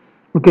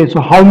 Okay,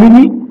 so how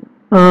many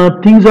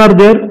things are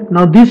there?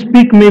 Now this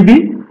peak may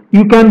be,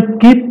 you can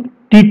keep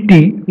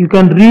TT, you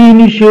can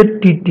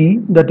reinitiate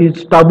TT, that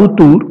is Tabu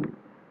 2,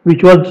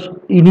 which was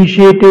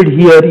initiated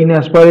here in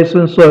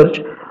aspiration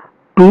search,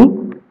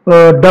 to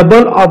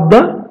double of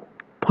the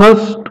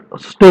first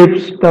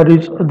steps, that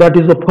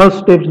is the first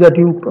steps that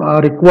you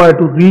are required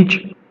to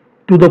reach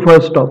to the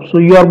first stop. So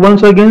you are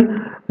once again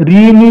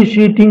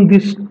reinitiating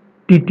this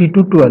TT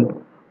to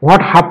 12.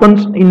 What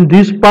happens in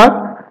this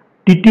part?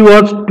 TT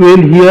was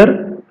 12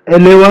 here,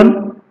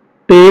 11,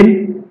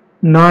 10,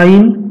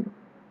 9,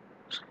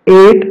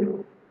 8,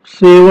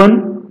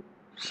 7,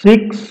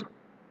 6,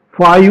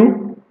 5,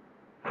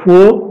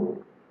 4,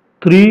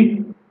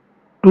 3,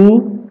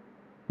 2,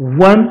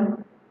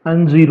 1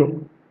 and 0.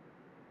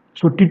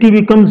 So TT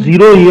becomes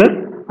 0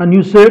 here, and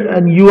you said,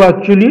 and you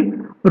actually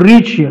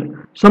reach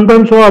here.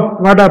 Sometimes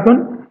what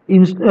happen?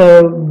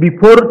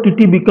 Before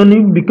TT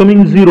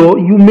becoming 0,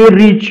 you may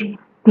reach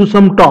to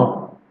some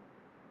top.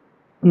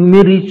 You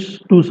may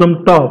reach to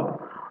some top.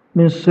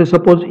 Means, say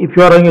suppose if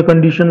you are having a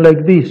condition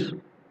like this,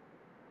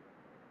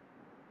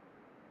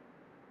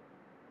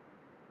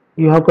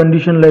 you have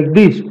condition like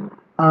this,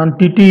 and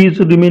TT is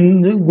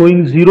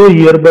going 0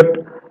 here,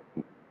 but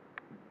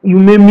you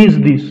may miss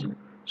this.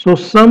 So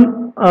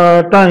some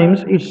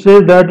times it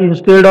says that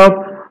instead of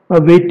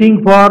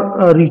waiting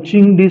for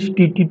reaching this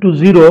TT to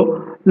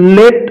 0,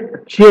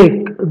 let check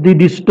the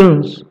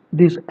distance,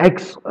 this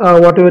x,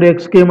 whatever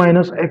xk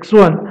minus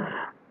x1,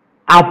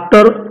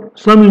 after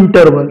some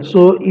interval.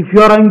 So if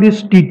you are having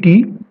this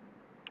TT,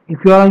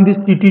 if you are having this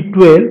TT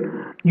 12,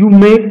 you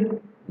make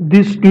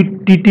this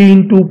TT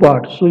in two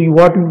parts. So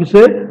what you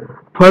say,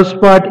 first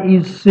part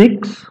is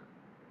 6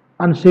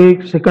 and say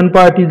second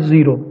part is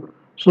 0.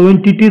 So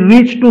when TT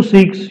reach to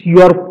 6,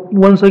 you are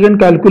once again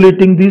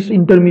calculating this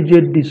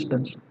intermediate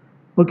distance.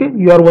 Okay,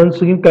 you are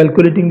once again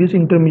calculating this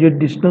intermediate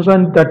distance,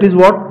 and that is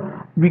what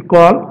we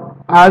call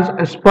as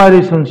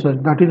aspiration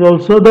search. That is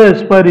also the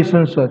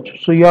aspiration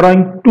search. So you are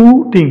having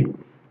two things.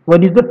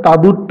 One is the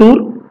Tabu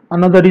tour,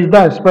 another is the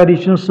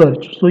aspiration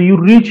search. So you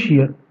reach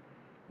here.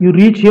 You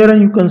reach here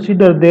and you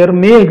consider there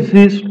may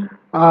exist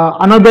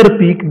another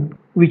peak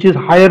which is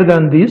higher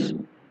than this.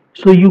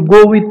 So you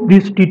go with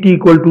this TT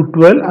equal to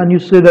 12 and you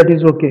say that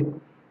is okay.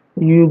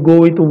 You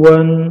go with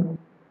 1,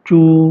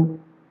 2,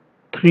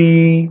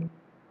 3,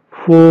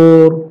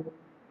 4,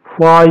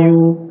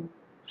 5,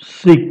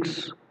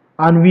 6,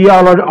 and we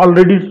are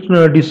already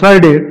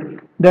decided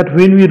that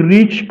when we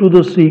reach to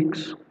the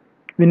 6,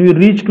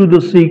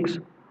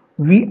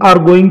 we are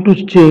going to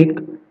check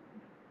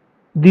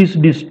this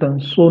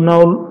distance. So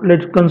now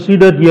let's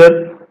consider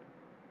here,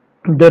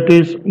 that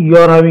is you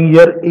are having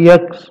here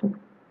x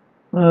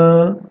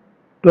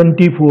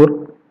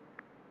 24.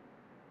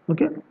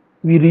 Okay,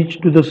 we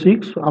reach to the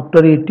 6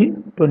 after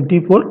 18,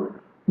 24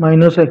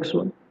 minus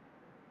x1.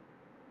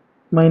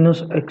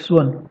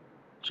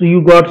 So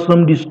you got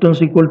some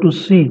distance equal to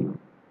c,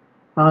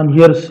 and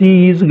here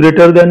c is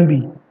greater than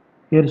b.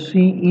 Here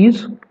c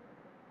is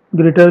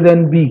greater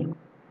than b,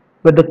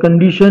 but the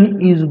condition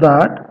is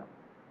that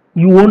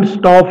you won't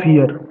stop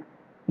here.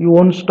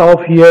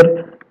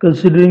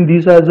 Considering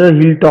this as a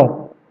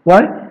hilltop.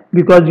 Why?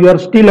 Because you are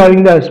still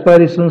having the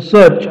aspiration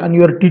search and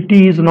your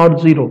TT is not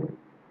 0.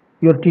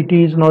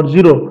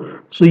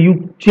 So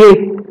you check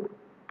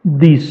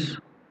this.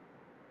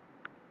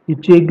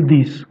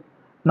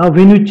 Now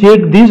when you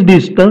check this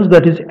distance,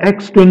 that is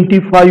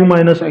x25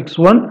 minus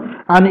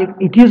x1, and if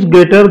it is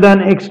greater than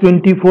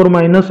x24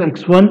 minus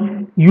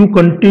x1, you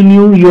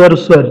continue your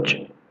search.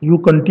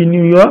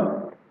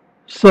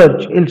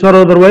 Else or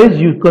otherwise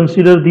you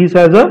consider this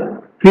as a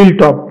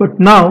hilltop. But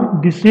now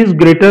this is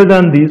greater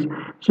than this,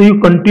 so you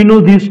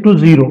continue this to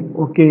 0.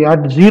 Okay,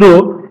 at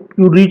 0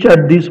 you reach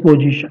at this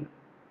position.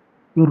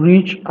 And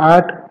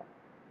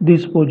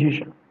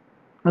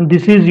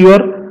this is your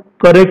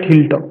correct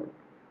hilltop.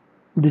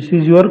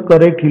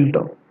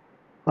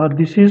 Or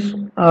this is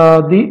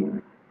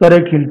the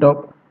correct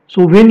hilltop.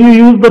 So when you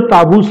use the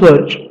Tabu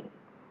search,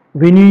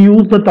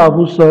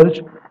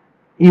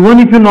 even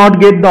if you not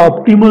get the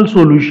optimal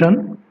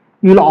solution,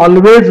 you will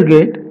always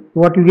get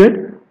what you get.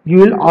 You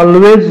will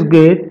always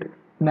get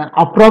an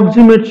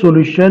approximate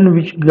solution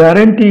which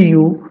guarantee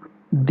you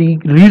the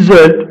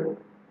result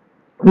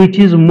which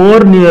is more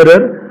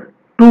nearer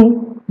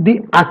to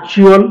the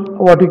actual,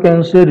 what you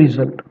can say,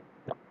 result.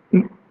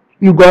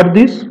 You got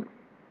this?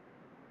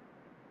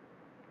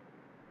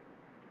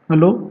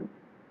 Hello?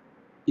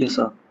 Yes,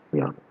 sir.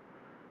 Yeah.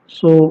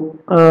 So,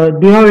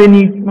 do you have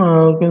any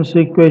can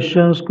say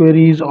questions,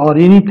 queries, or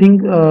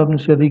anything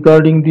say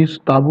regarding this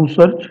Tabu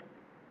search?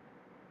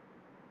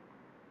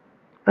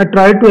 I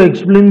tried to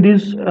explain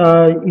this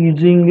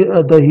using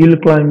the hill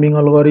climbing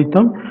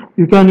algorithm.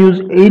 You can use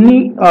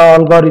any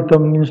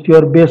algorithm, means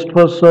your best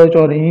first search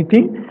or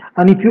anything,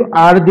 and if you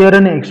add there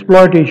an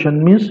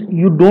exploitation, means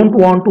you don't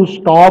want to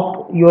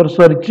stop your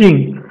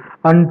searching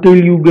until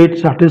you get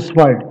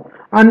satisfied.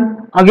 And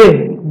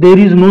again, there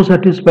is no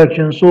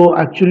satisfaction. So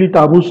actually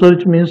Tabu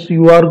search means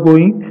you are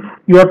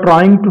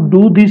trying to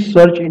do this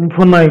search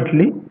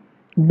infinitely,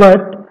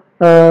 but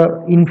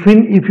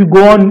if you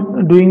go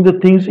on doing the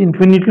things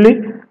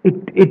infinitely,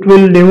 it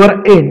will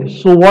never end.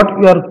 So what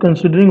you are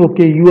considering,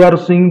 okay, you are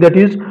saying that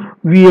is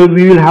we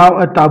will have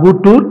a Tabu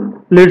tour.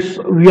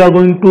 We are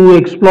going to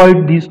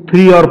exploit these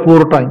 3 or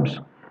 4 times.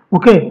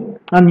 Okay,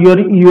 and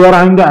you are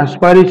having the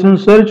aspiration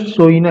search.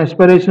 So in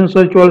aspiration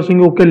search you are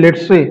saying, okay,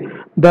 let's say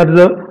that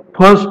the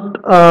first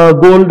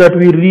goal that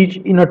we reach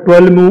in a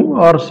 12 move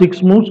or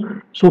 6 moves.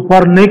 So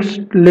for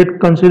next, let's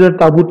consider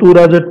Tabu tour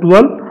as a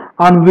 12,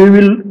 and we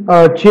will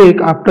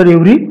check after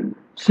every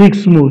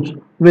 6 moves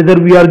whether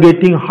we are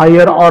getting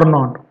higher or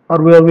not,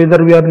 or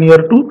whether we are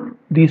near to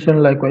this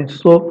and likewise.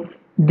 So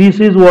this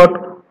is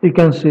what you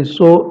can say.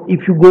 So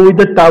if you go with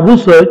the Tabu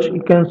search,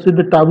 you can say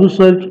the Tabu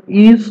search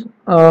is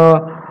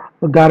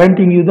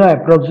guaranteeing you the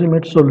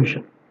approximate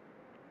solution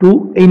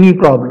to any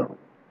problem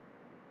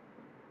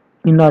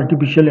in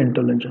artificial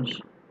intelligence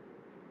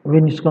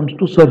when it comes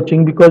to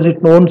searching, because it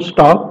won't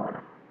stop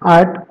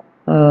at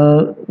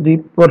the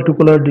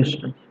particular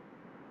distance.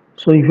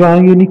 So if you have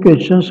any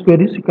questions,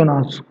 queries, you can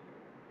ask.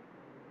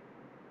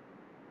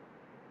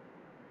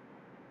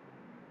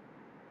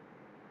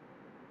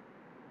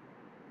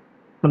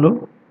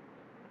 Hello?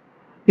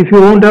 If you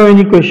won't have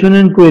any question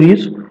and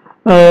queries,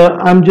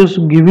 I'm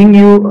just giving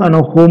you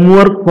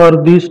homework for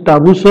this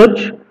Tabu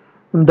search.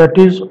 That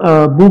is,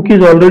 book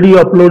is already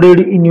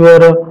uploaded in your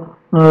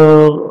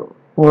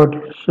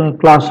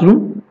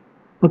classroom.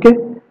 Okay,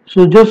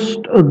 so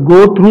just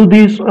go through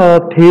this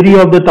theory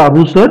of the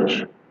Tabu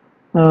search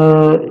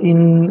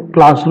in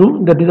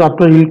classroom. That is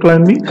after hill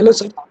climbing. Hello,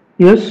 sir.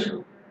 Yes.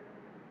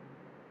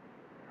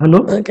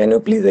 Hello. Can you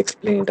please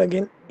explain it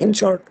again in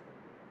short?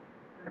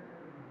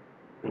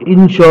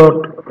 In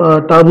short,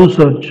 Tabu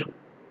search.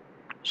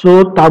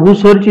 So Tabu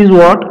search is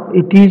what?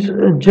 It is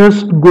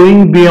just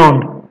going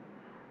beyond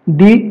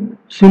the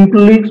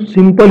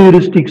simple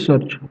heuristic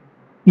search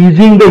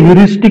using the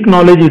heuristic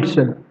knowledge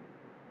itself.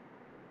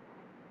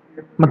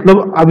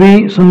 मतलब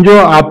अभी समझो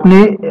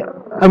आपने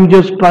I'm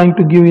just trying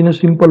to give in a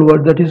simple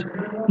word, that is,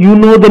 you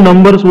know the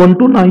numbers 1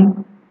 to 9.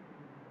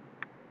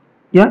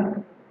 Yeah,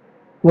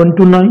 1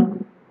 to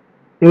 9,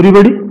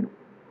 everybody,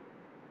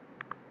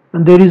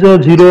 and there is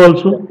a 0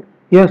 also.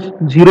 Yes,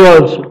 0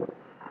 also.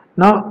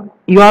 Now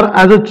you are,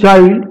 as a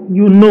child,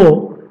 you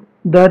know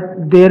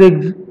that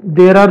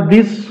there are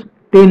these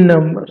 10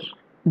 numbers: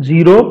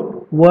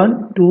 0,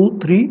 1, 2,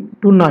 3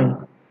 to 9.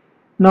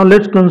 Now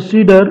let's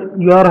consider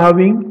you are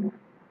having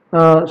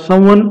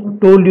someone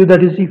told you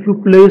that is, if you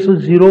place a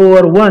 0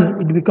 over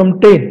 1, it become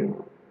 10.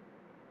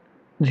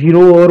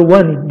 0 over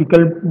 1,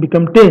 it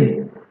become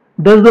 10.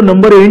 Does the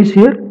number ends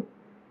here?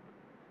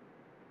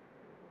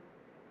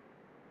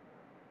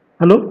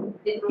 Hello?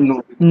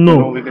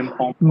 No. We can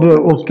form.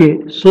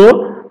 Okay,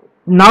 so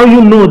now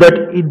you know that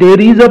there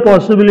is a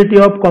possibility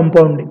of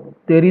compounding.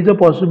 There is a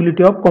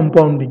possibility of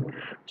compounding.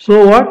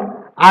 So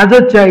what? As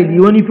a child,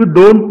 even if you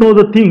don't know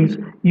the things,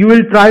 you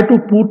will try to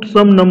put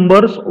some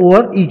numbers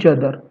over each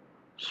other.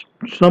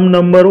 Some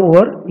number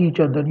over each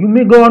other. You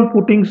may go on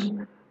putting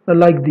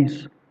like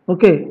this.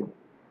 Okay.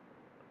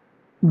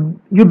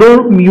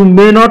 You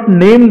may not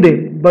name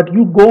them, but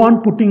you go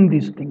on putting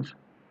these things.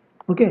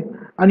 Okay,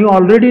 and you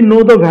already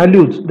know the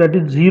values, that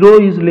is 0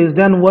 is less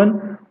than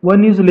 1,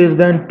 1 is less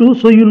than 2,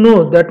 so you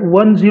know that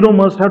 1 0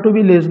 must have to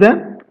be less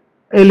than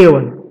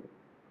 11.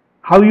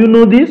 How you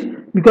know this?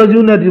 Because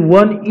you know that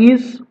 1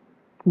 is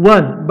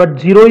 1 but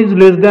 0 is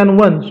less than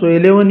 1, so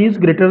 11 is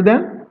greater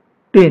than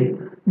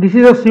 10. This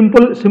is a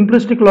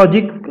simplistic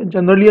logic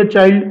generally a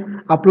child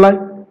apply.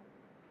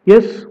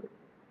 Yes.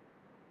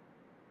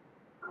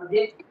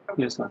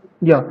 Yes, sir.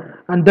 Yeah,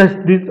 and that's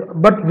this.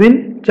 But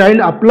when child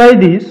apply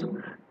this,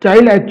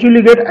 child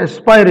actually get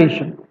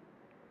aspiration.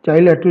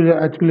 Child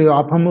actually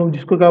आप हम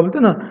जिसको क्या बोलते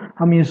हैं ना,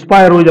 हम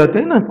inspire हो जाते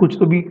हैं ना कुछ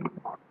तो भी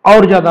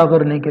और ज़्यादा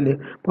करने के लिए.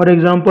 For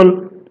example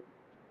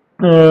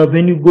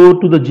when you go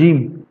to the gym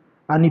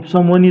and if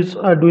someone is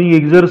doing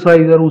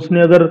exercise और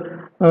उसने अगर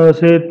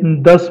से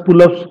 10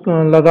 पुलअप्स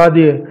लगा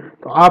दिए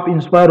तो आप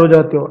इंस्पायर हो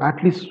जाते हो,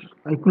 at least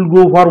I will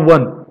go for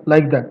 1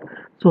 like that.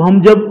 सो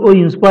हम जब वो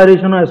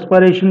इंस्पायरेशन और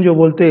एस्पायरेशन जो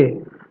बोलते हैं,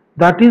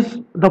 that is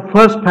the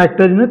first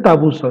factor in a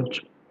ताबू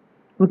search.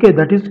 Okay,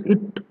 that is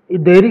it.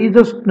 There is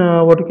a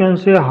what you can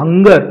say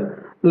hunger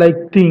like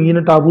thing in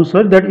a taboo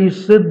search, that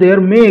is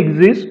there may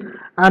exist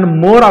and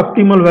more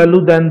optimal value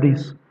than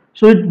this,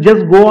 so it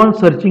just go on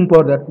searching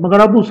for that.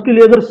 मगर अब उसके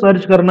लिए अगर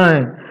search करना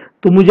है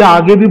तो मुझे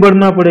आगे भी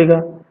बढ़ना पड़ेगा.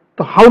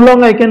 तो how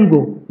long I can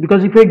go,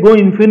 because if I go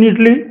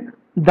infinitely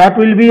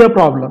that will be a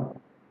problem.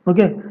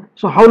 Okay,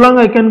 so how long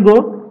I can go,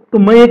 तो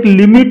मैं एक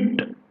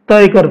लिमिट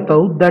तय करता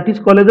हूँ, that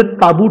is called as a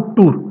taboo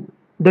tour.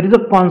 There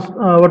is a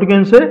what you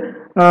can say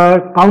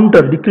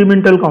counter,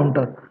 decremental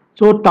counter.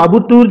 So ताबू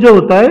tour जो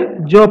होता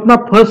है, जो अपना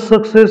फर्स्ट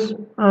सक्सेस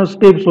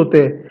स्टेप्स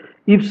होते हैं,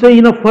 इफ से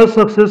इन a first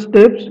success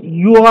steps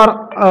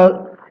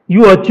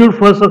you achieved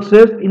first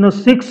success in a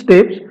 6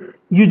 steps,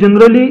 you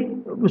generally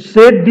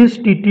set this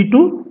TT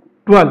to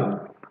 12,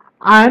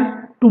 and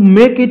to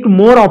make it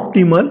more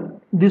optimal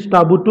this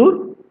taboo tour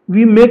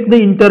we make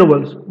the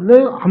intervals.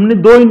 हमने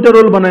 2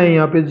 interval बनाए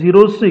यहाँ पे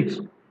 0 6,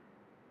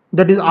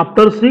 that is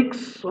after 6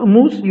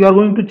 moves you are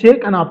going to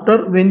check, and after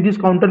when this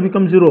counter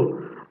becomes 0,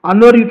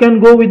 another you can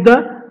go with the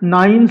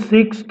 9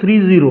 6 3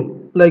 0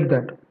 like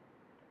that.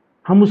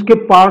 हम उसके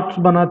parts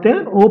बनाते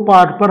हैं, वो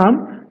part पर हम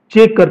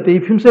चेक करते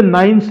हैं. इफ हम से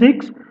 9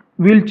 6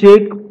 we will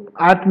check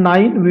at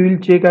 9, we will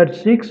check at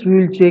 6, we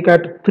will check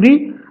at 3,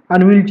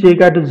 and we will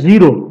check at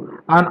 0,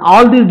 and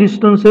all these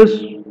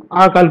distances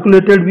are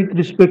calculated with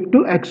respect to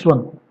x1.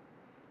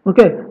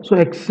 Okay, so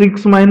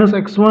x6 minus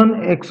x1,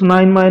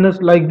 x9 minus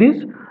like this,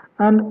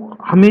 and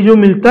हमें जो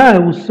मिलता है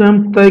उससे हम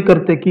तय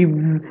करते कि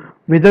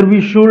whether we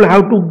should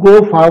have to go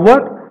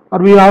forward or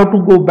we have to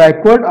go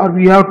backward or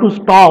we have to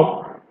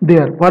stop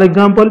there. For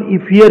example,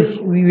 if here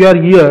we are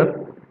here,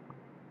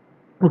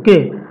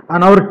 okay,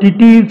 and our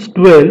TT is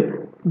 12,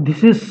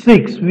 this is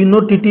 6, we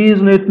know TT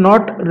is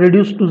not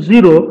reduced to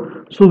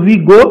 0, so we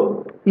go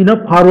in a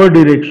forward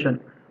direction.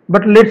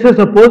 But let's say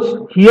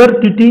suppose here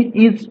TT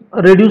is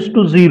reduced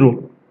to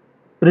 0,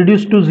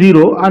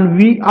 and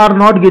we are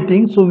not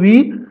getting, so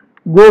we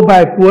go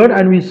backward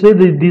and we say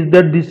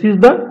that this is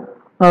the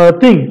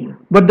thing.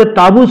 But the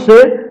taboo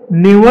say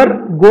never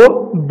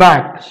go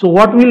back. So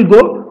what will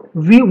go,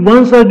 we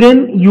once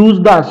again use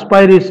the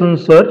aspiration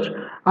search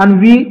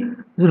and we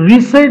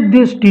reset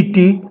this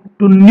TT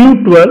to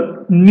new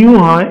 12, new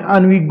high,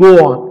 and we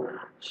go on.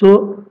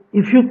 So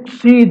if you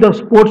see the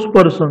sports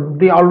person,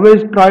 they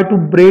always try to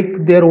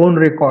break their own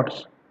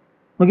records,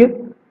 okay,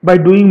 by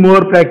doing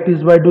more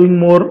practice, by doing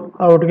more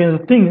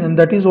thing, and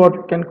that is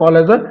what can call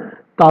as a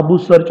Tabu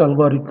search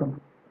algorithm.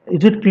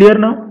 Is it clear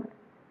now?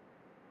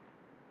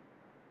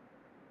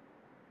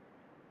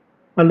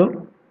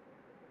 Hello?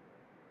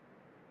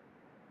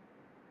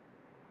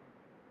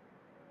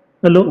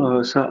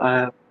 Hello? Sir,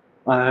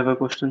 I have a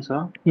question,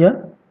 sir. Yeah?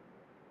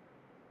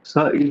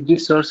 Sir, is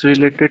this search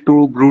related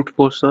to brute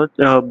force search,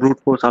 brute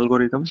force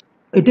algorithm?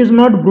 It is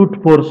not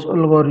brute force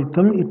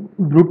algorithm.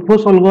 Brute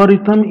force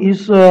algorithm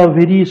is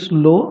very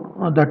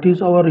slow. That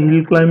is our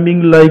hill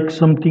climbing like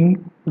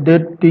something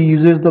that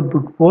uses the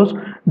brute force.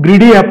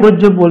 Greedy approach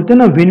जब बोलते हैं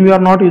ना, when we are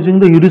not using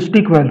the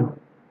heuristic value,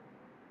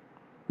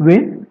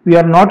 when we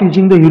are not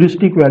using the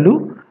heuristic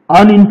value,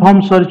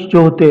 uninformed search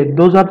जो होते हैं,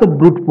 those are the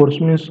brute force.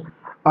 Means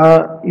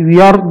we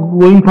are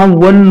going from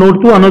one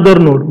node to another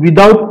node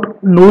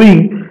without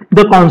knowing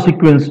the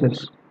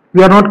consequences.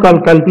 We are not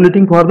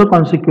calculating for the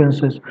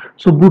consequences.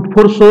 So brute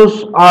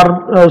forces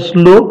are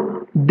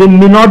slow. They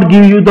may not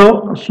give you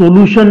the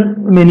solution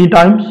many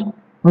times.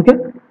 Okay,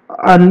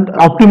 and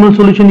optimal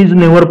solution is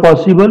never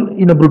possible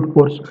in a brute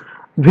force.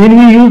 When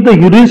we use the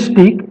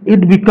heuristic,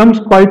 it becomes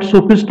quite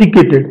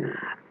sophisticated.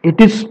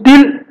 It is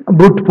still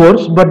brute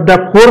force, but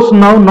the force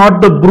now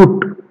not the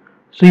brute.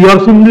 So you are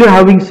simply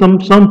having some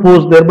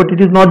force there, but it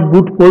is not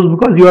brute force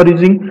because you are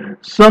using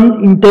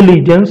some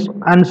intelligence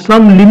and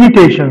some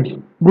limitations.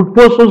 Brute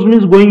force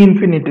means going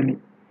infinitely.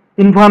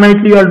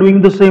 Infinitely you are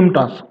doing the same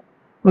task.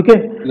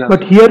 Okay, Yes.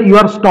 but here you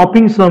are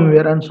stopping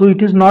somewhere, and so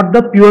it is not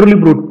the purely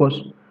brute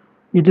force.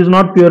 It is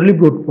not purely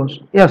brute force.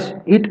 Yes,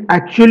 it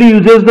actually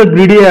uses the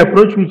greedy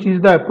approach, which is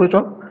the approach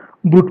of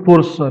brute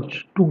force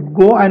search to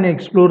go and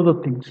explore the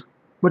things,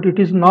 but it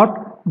is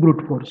not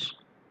brute force.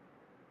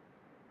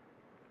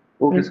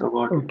 Okay, sir.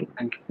 Got it. Okay.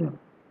 Thank you.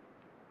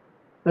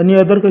 Yeah. Any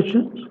other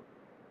questions?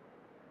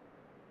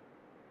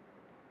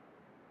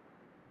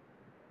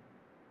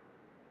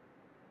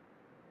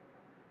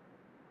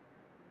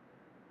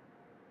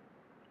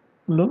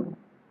 Hello?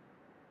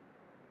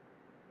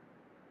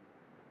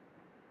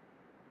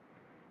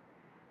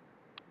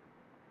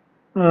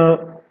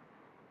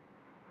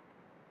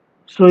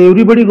 So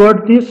everybody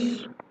got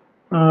this?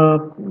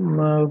 What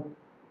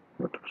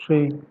to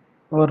say?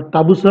 Our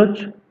taboo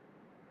search?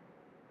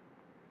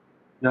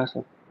 Yes,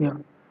 sir. Yeah.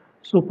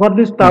 So for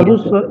this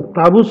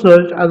taboo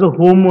search as a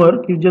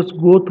homework, you just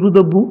go through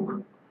the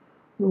book.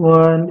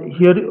 And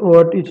here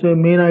what is a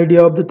main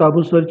idea of the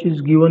taboo search is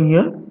given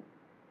here.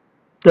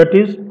 That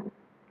is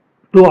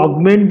to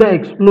augment the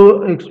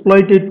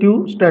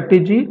exploitative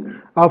strategy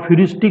of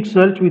heuristic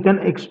search with an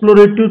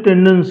explorative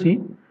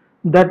tendency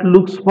that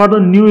looks for the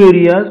new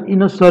areas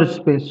in a search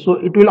space. So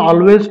it will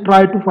always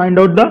try to find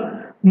out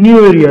the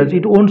new areas.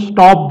 It won't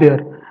stop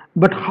there.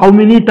 But how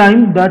many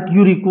times that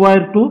you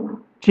require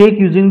to check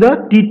using the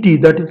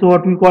TT, that is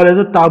what we call as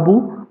a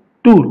taboo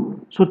tool.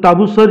 So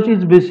taboo search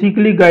is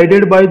basically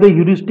guided by the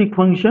heuristic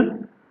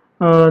function.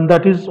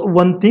 That is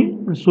one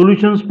thing.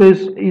 Solution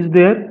space is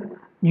there.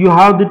 You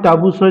have the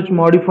taboo search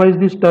modifies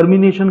this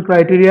termination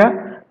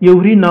criteria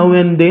every now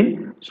and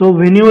then. So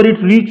whenever it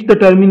reaches the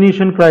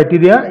termination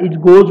criteria, it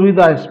goes with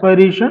the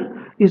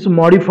aspiration, is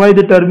modify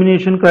the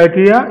termination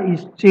criteria,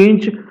 is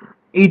change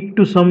it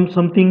to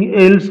something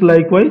else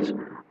likewise,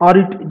 or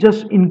it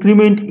just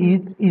increment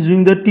it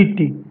using the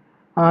TT.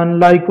 And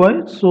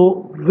likewise,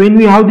 so when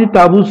we have the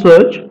taboo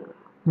search,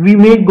 we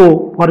may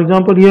go, for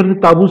example, here the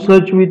taboo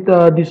search with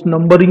this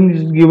numbering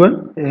is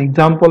given,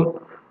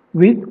 example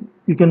with,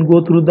 you can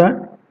go through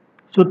that.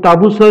 So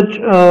taboo search,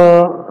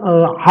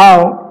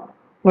 how,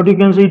 what you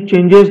can say, it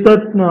changes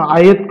the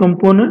ith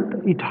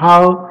component, it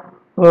have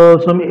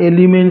some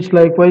elements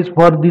likewise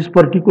for this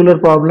particular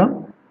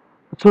problem.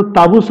 So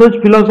taboo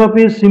search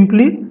philosophy is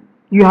simply,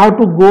 you have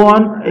to go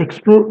on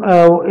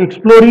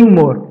exploring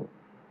more.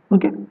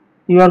 Okay,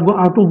 you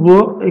are have to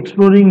go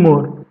exploring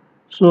more.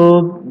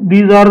 So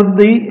these are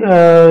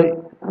the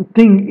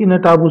thing in a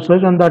taboo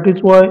search, and that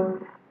is why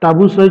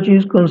taboo search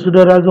is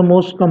considered as the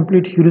most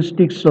complete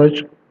heuristic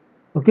search.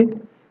 Okay,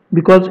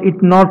 because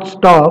it not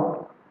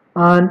stop,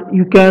 and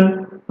you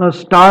can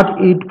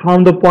start it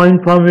from the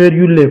point from where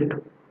you left.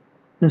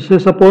 And say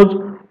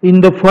suppose in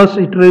the first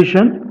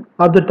iteration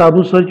of the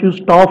taboo search you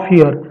stop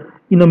here,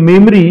 in a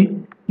memory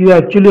you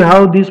actually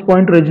have these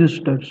point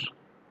registers.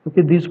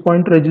 Okay, these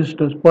point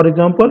registers, for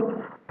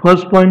example,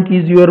 first point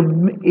is your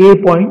A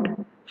point,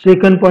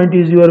 second point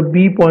is your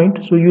B point,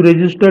 so you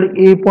registered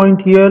A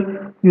point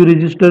here, you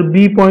register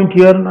B point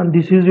here, and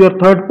this is your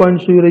third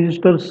point, so you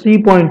register C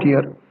point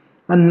here.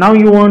 And now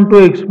you want to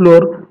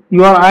explore,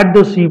 you are at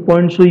the C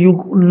point, so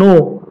you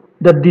know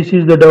that this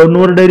is the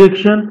downward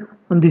direction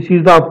and this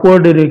is the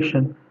upward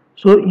direction.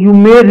 So you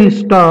may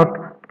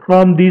restart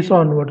from this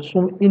onwards.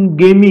 So in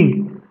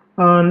gaming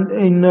and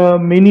in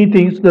many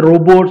things, the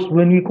robots,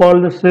 when we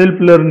call the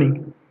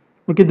self-learning,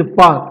 okay, the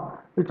path,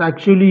 it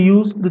actually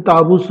use the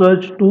taboo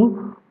search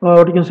to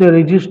what you can say,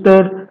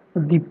 register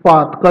the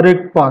path,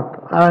 correct path,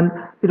 and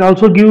it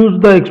also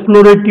gives the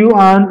explorative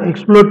and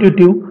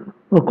exploitative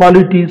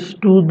qualities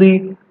to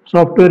the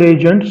software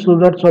agent, so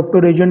that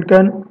software agent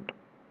can,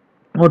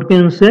 what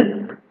can say,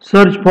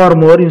 search for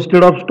more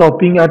instead of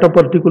stopping at a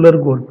particular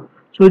goal.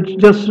 So it's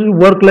just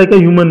work like a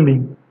human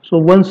being. So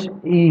once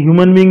a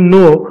human being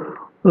know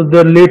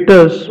the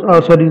letters,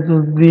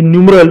 the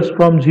numerals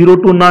from 0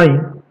 to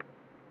 9,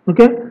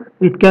 okay,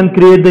 it can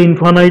create the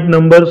infinite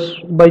numbers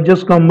by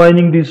just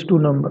combining these two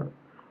numbers.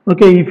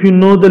 Okay, if you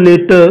know the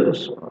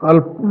letters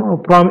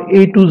from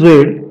A to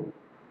Z,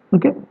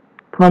 okay,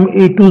 from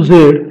A to Z,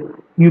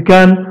 you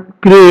can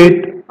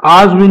create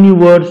as many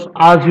words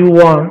as you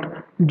want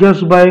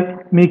just by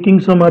making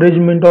some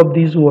arrangement of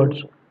these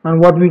words, and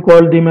what we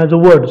call them as a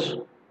words.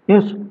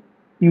 Yes,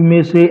 you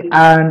may say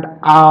and,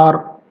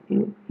 are,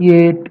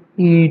 yet,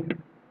 eat,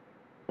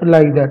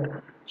 like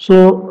that.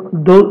 So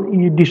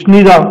the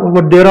dictionary are,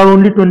 but there are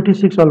only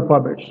 26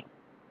 alphabets.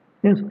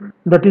 Yes,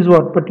 that is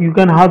what. But you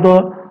can have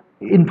the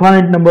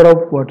infinite number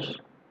of words,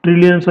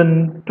 trillions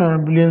and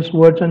billions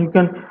words, and you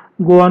can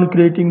go on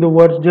creating the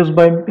words just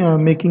by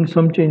making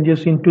some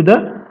changes into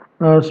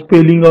the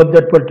spelling of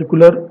that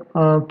particular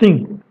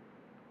thing.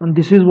 And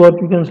this is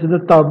what you can say the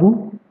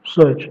taboo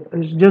search.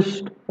 It's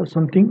just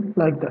something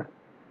like that.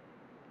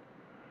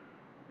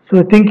 So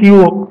I think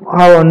you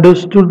have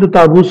understood the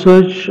taboo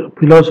search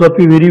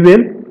philosophy very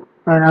well.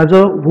 And as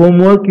a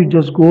homework, you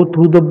just go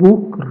through the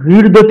book,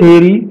 read the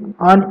theory,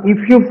 and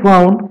if you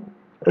found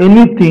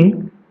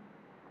anything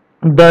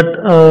that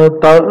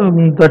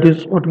that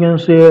is what you can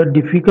say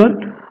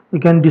difficult, you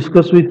can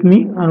discuss with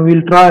me, and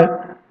we'll try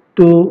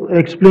to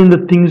explain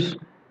the things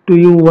to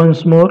you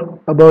once more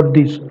about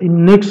this.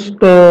 In next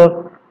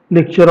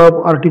lecture of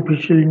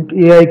artificial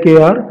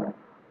AIKR,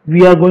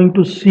 we are going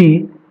to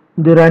see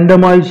the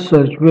randomized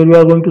search, where we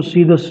are going to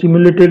see the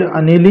simulated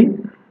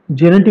annealing,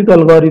 genetic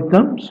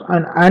algorithms,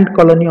 and ant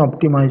colony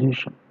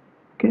optimization.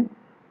 Okay,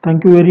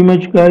 thank you very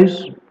much,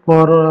 guys,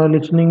 for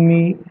listening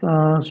me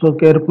so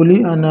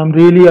carefully, and I'm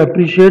really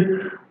appreciate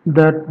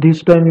that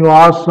this time you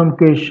asked some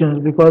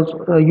questions, because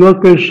your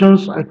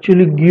questions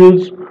actually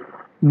gives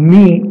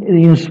me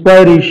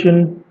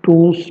inspiration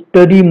to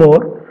study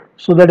more,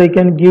 so that I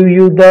can give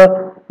you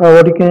the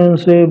what you can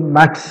say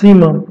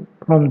maximum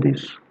from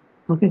this.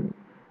 Okay,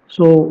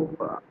 so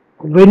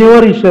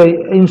whenever I say,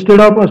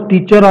 instead of a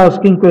teacher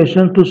asking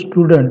questions to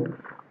student,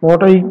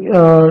 what I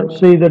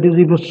say, that is,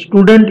 if a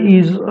student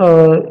is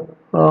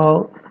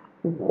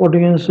what you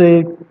can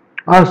say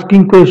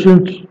asking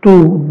questions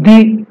to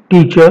the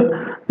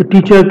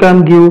teacher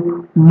can give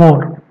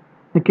more.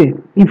 Okay,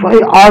 if I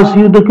ask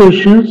you the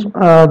questions,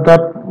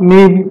 that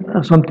may be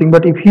something,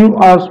 but if you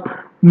ask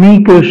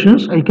me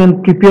questions, I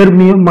can prepare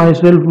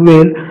myself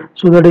well,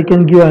 so that I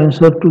can give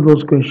answer to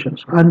those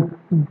questions, and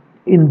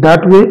in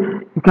that way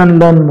you can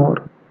learn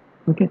more.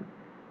 Okay,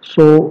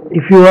 so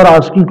if you are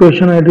asking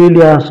question, I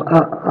really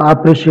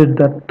appreciate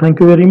that. Thank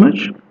you very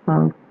much.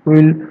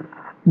 We'll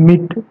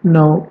meet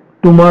now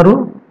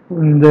tomorrow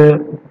in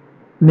the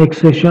next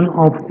session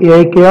of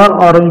AIKR,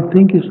 or I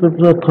think it's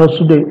a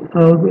Thursday.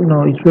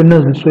 No, it's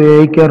Wednesday, so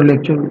AIKR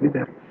lecture will be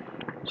there.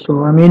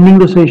 So I'm ending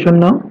the session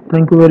now.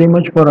 Thank you very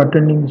much for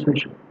attending the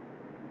session.